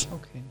case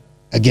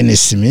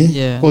against me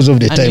because of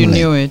the time. And you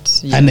knew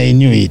it. Yeah. And I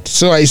knew it.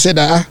 So I said,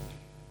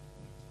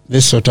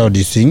 let's sort out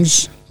these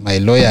things. My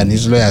lawyer and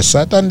his lawyer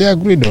sat and they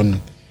agreed on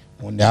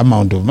the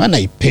amount of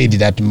money. I paid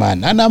that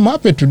man. And I'm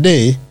happy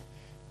today.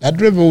 That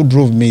driver who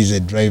drove me is a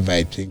driver,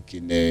 I think,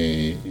 in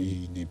a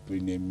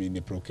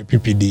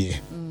PPDA.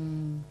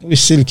 We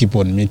still keep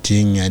on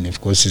meeting, and of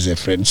course he's a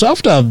friend. So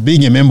after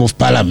being a member of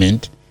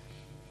Parliament,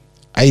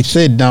 I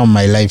said now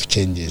my life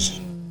changes.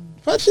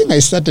 First thing I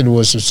started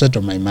was to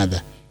settle my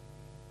mother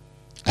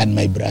and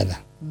my brother.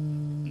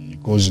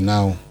 Because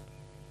now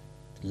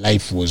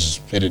life was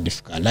very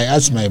difficult. I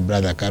asked my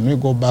brother, can we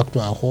go back to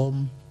our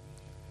home,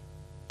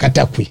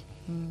 Katakwi,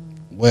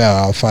 where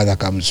our father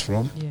comes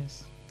from?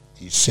 Yes.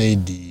 He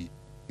said he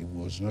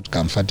was not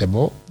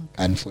comfortable,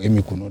 and for him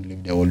he could not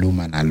leave the old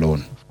woman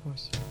alone. Of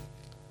course.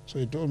 So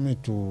he told me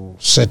to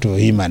settle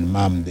him and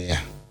mom there.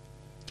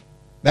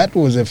 That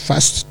was the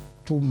first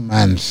 2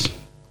 months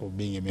of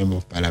being a member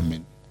of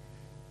Parliament.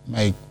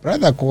 My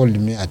brother called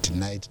me at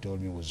night, told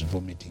me he was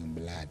vomiting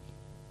blood.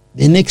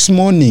 The next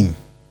morning,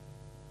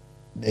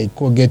 they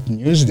get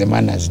news, the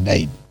man has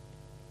died.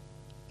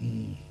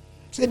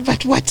 Said,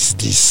 but what's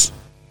this?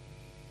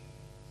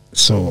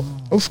 So,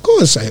 of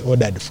course, I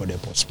ordered for the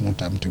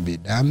postmortem to be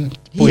done.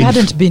 He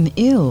hadn't been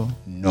ill?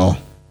 No.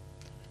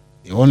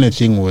 The only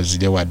thing was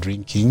they were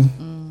drinking,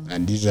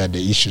 and these are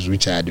the issues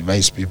which I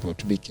advise people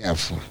to be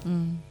careful.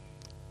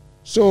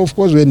 So, of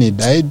course, when he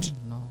died,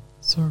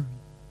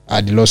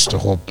 I'd lost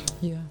hope.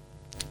 Yeah.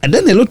 And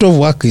then a lot of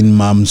work in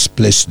Mom's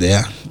place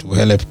there to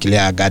help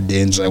clear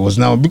gardens.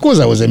 Because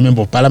I was a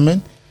member of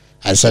Parliament,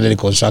 I started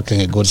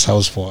constructing a God's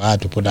house for her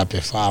to put up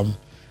a farm.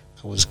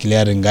 I was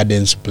clearing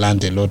gardens,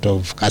 plant a lot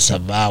of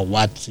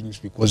cassava, things,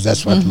 because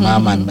that's what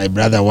Mom and my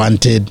brother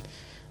wanted.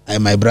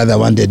 And my brother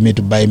wanted me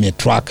to buy me a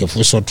truck, a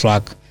Fuso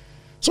truck.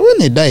 So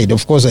when he died,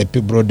 of course, I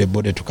brought the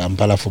body to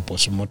Kampala for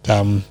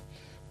postmortem.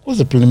 Because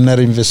the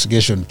preliminary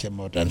investigation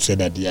came out and said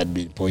that he had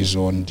been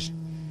poisoned.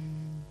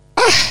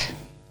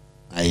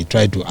 I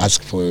tried to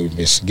ask for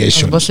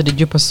investigation. Did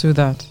you pursue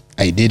that?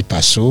 I did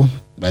pursue,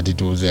 but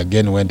it was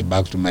again went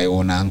back to my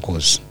own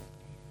uncles.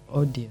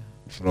 Oh dear.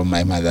 From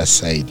my mother's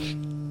side.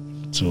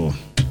 So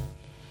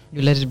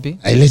you let it be?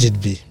 I let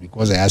it be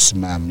because I asked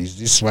Mom, is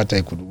this what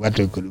I could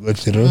go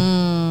through?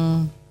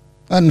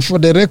 And for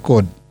the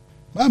record,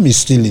 Mom is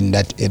still in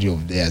that area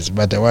of theirs,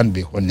 but I want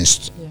to be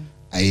honest.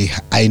 Yeah.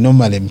 I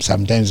normally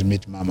sometimes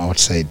meet Mom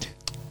outside.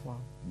 Wow.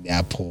 They're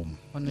up home.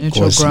 On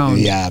neutral ground.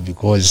 Yeah,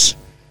 because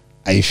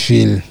I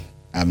feel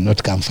I'm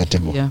not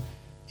comfortable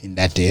in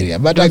that area.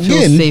 But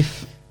again,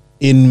 safe.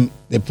 In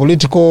the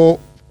political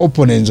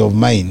opponents of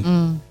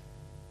mine,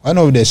 One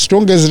of the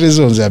strongest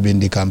reasons I've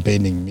been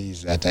campaigning me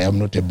is that I am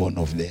not a born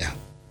of there.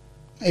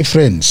 My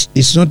friends,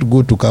 it's not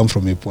good to come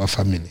from a poor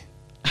family.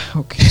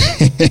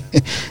 Okay.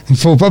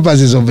 For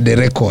purposes of the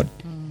record.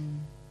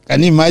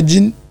 Can you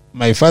imagine?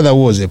 My father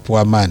was a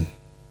poor man.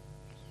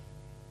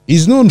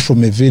 He's known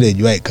from a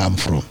village where I come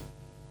from.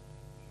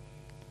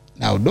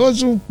 Now,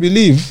 those who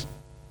believe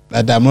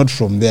that I'm not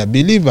from there,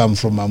 believe I'm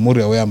from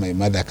Amuria, where my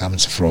mother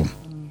comes from.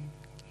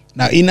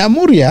 Now, in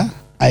Amuria,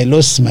 I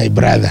lost my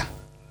brother.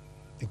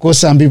 Because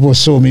some people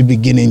saw me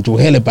beginning to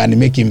help and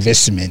make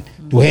investment.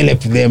 To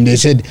help them, they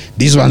said,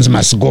 these ones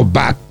must go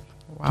back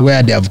to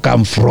where they have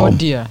come from. Oh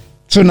dear.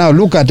 So now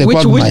look at the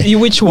Which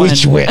one?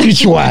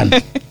 Which one?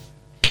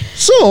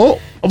 So,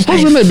 of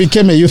course, when I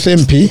became a youth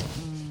MP,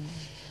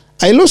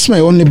 I lost my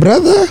only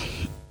brother.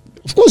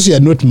 Of course, he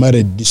had not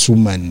married this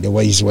woman, the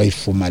his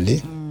wife formerly.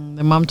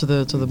 The mom to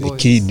the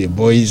boys. The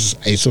boys.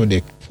 I saw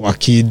the poor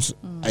kids.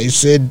 I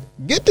said,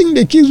 getting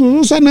the kids was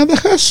also another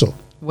hassle.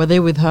 Were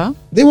they with her?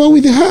 They were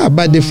with her,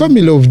 but the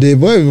family of the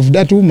boy of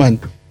that woman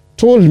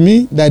told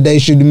me that I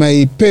should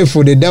pay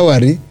for the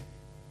dowry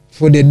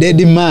for the dead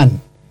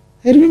man.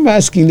 I remember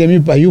asking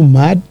them, are you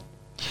mad?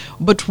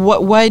 But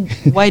why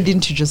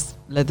didn't you just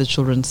let the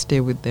children stay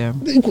with them?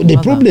 The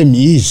problem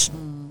is,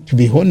 to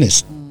be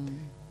honest,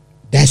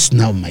 that's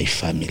now my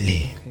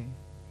family.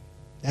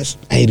 Okay.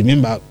 I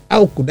remember,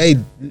 how could I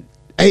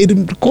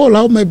recall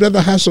how my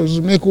brother hustles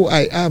to make who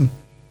I am.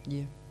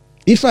 Yeah.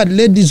 If I'd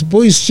let these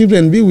boys'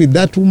 children be with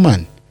that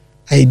woman,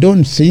 I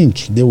don't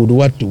think they would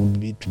what would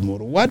be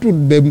tomorrow. What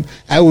would them?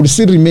 I would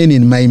still remain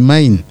in my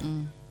mind.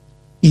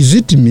 Is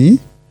it me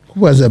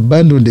who has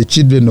abandoned the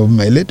children of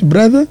my late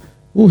brother,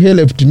 who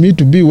helped me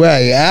to be where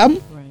I am?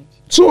 Right.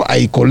 So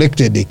I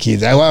collected the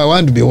kids. I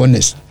want to be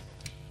honest.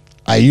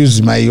 I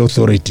used my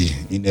authority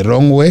in the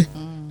wrong way.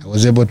 I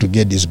was able to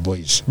get these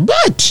boys.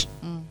 But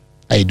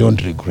I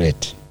don't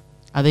regret.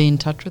 Are they in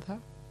touch with her?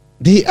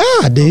 They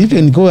are. They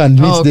even go and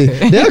meet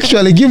they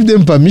actually give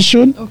them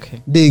permission.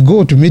 Okay. They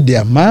go to meet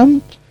their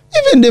mom.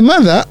 Even the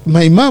mother,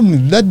 my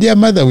mom, that dear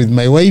mother with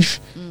my wife,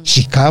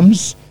 she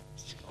comes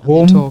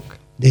home.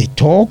 They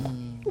talk.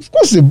 Of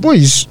course, the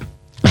boys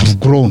have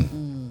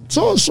grown.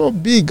 So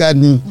big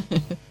and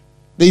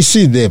they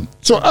see them.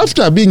 So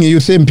after being a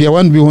youth MP, I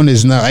want to be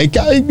honest now, I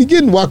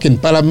began work in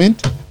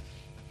Parliament.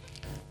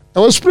 I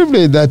was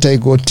privileged that I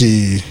got,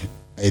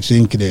 I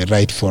think, the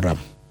right forum.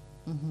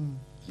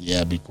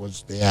 Yeah,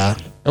 because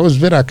I was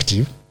very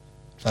active,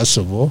 first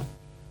of all,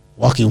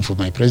 working for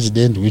my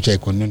president, which I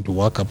continue to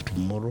work up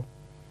tomorrow.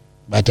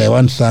 But I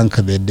want to thank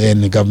the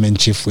then government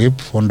chief whip,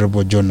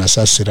 Honorable John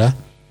Nasasira,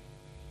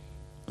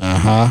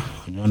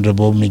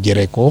 Honorable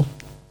Migereko,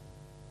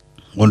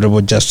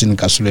 Honorable Justin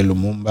Kasule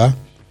Lumumba,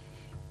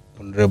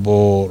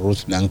 Honorable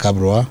Ruth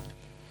Lankabroa.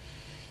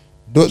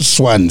 Those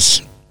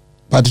ones,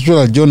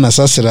 particularly John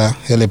Nasasira,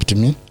 helped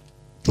me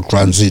to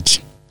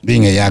transit,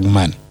 being a young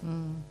man.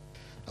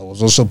 I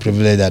was also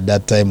privileged at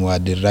that time. We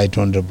had the Right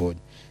Honorable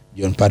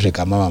John Patrick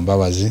Amama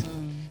Mbabazi,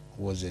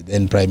 who was the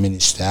then Prime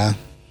Minister.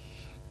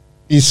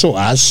 He saw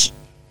us,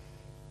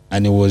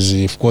 and he was,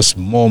 of course,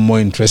 more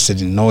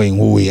interested in knowing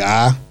who we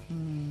are.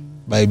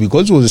 But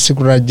because he was the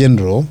Secretary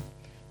General,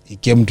 he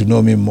came to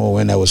know me more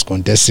when I was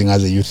contesting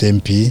as a youth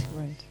MP.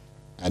 Right.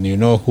 And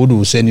Hudu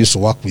Hussein used to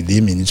work with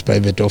him in his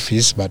private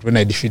office. But when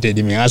I defeated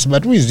him, he asked,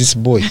 but who is this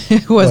boy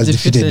who has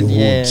defeated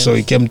Hood? So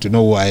he came to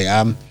know who I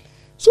am.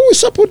 So we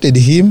supported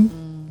him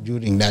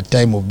during that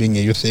time of being a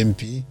youth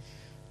MP.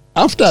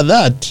 After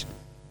that,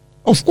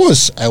 of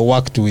course, I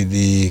worked with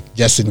the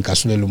Justin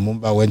Kasule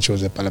Lumumba when she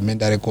was a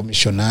parliamentary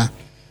commissioner,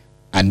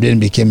 and then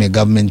became a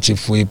government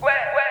chief whip.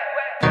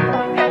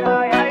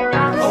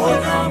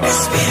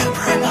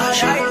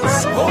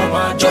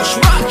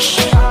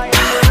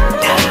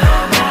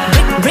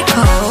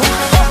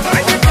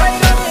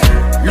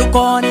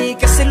 Luconi,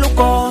 que se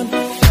lucon.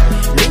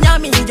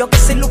 Luñamillo, que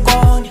se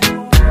lucon.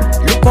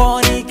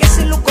 Luconi, que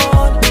se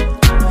lucon.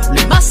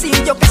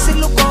 Lumasillo, que se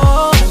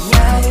lucon.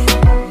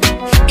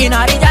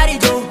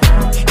 Inarijarillo,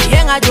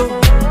 yengayo.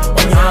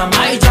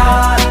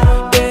 Onyamaija,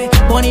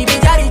 boni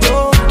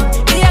bijarillo,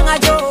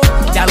 yengayo.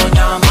 Jalo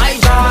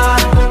nyamaija,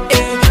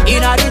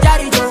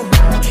 inarijarillo,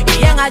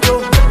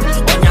 yengayo.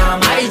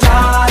 Onyamaija,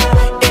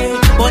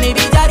 boni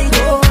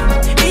bijarillo,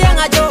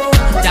 yengayo.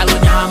 Jalo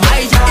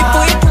nyamaija.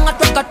 Ipuitunga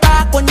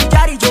tokata koni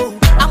jarillo.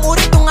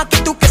 Amuritunga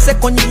kitu que se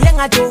koni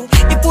yengayo.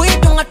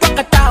 Ipuitunga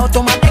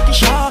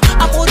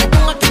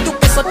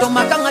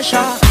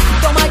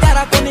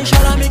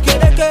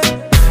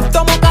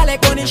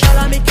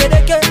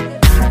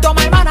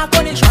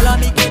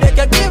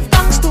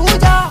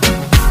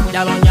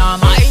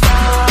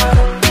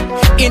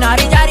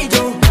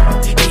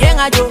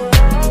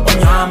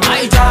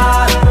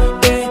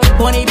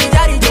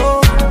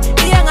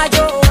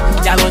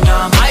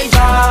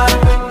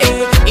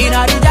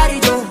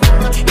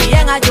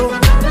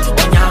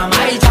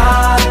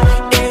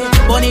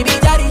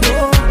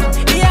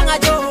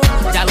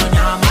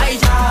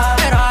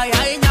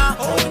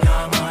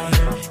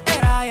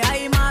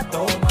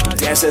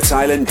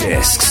Island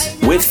Discs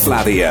with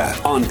Flavia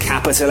on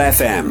Capital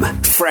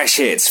FM. Fresh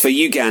hits for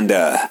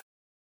Uganda.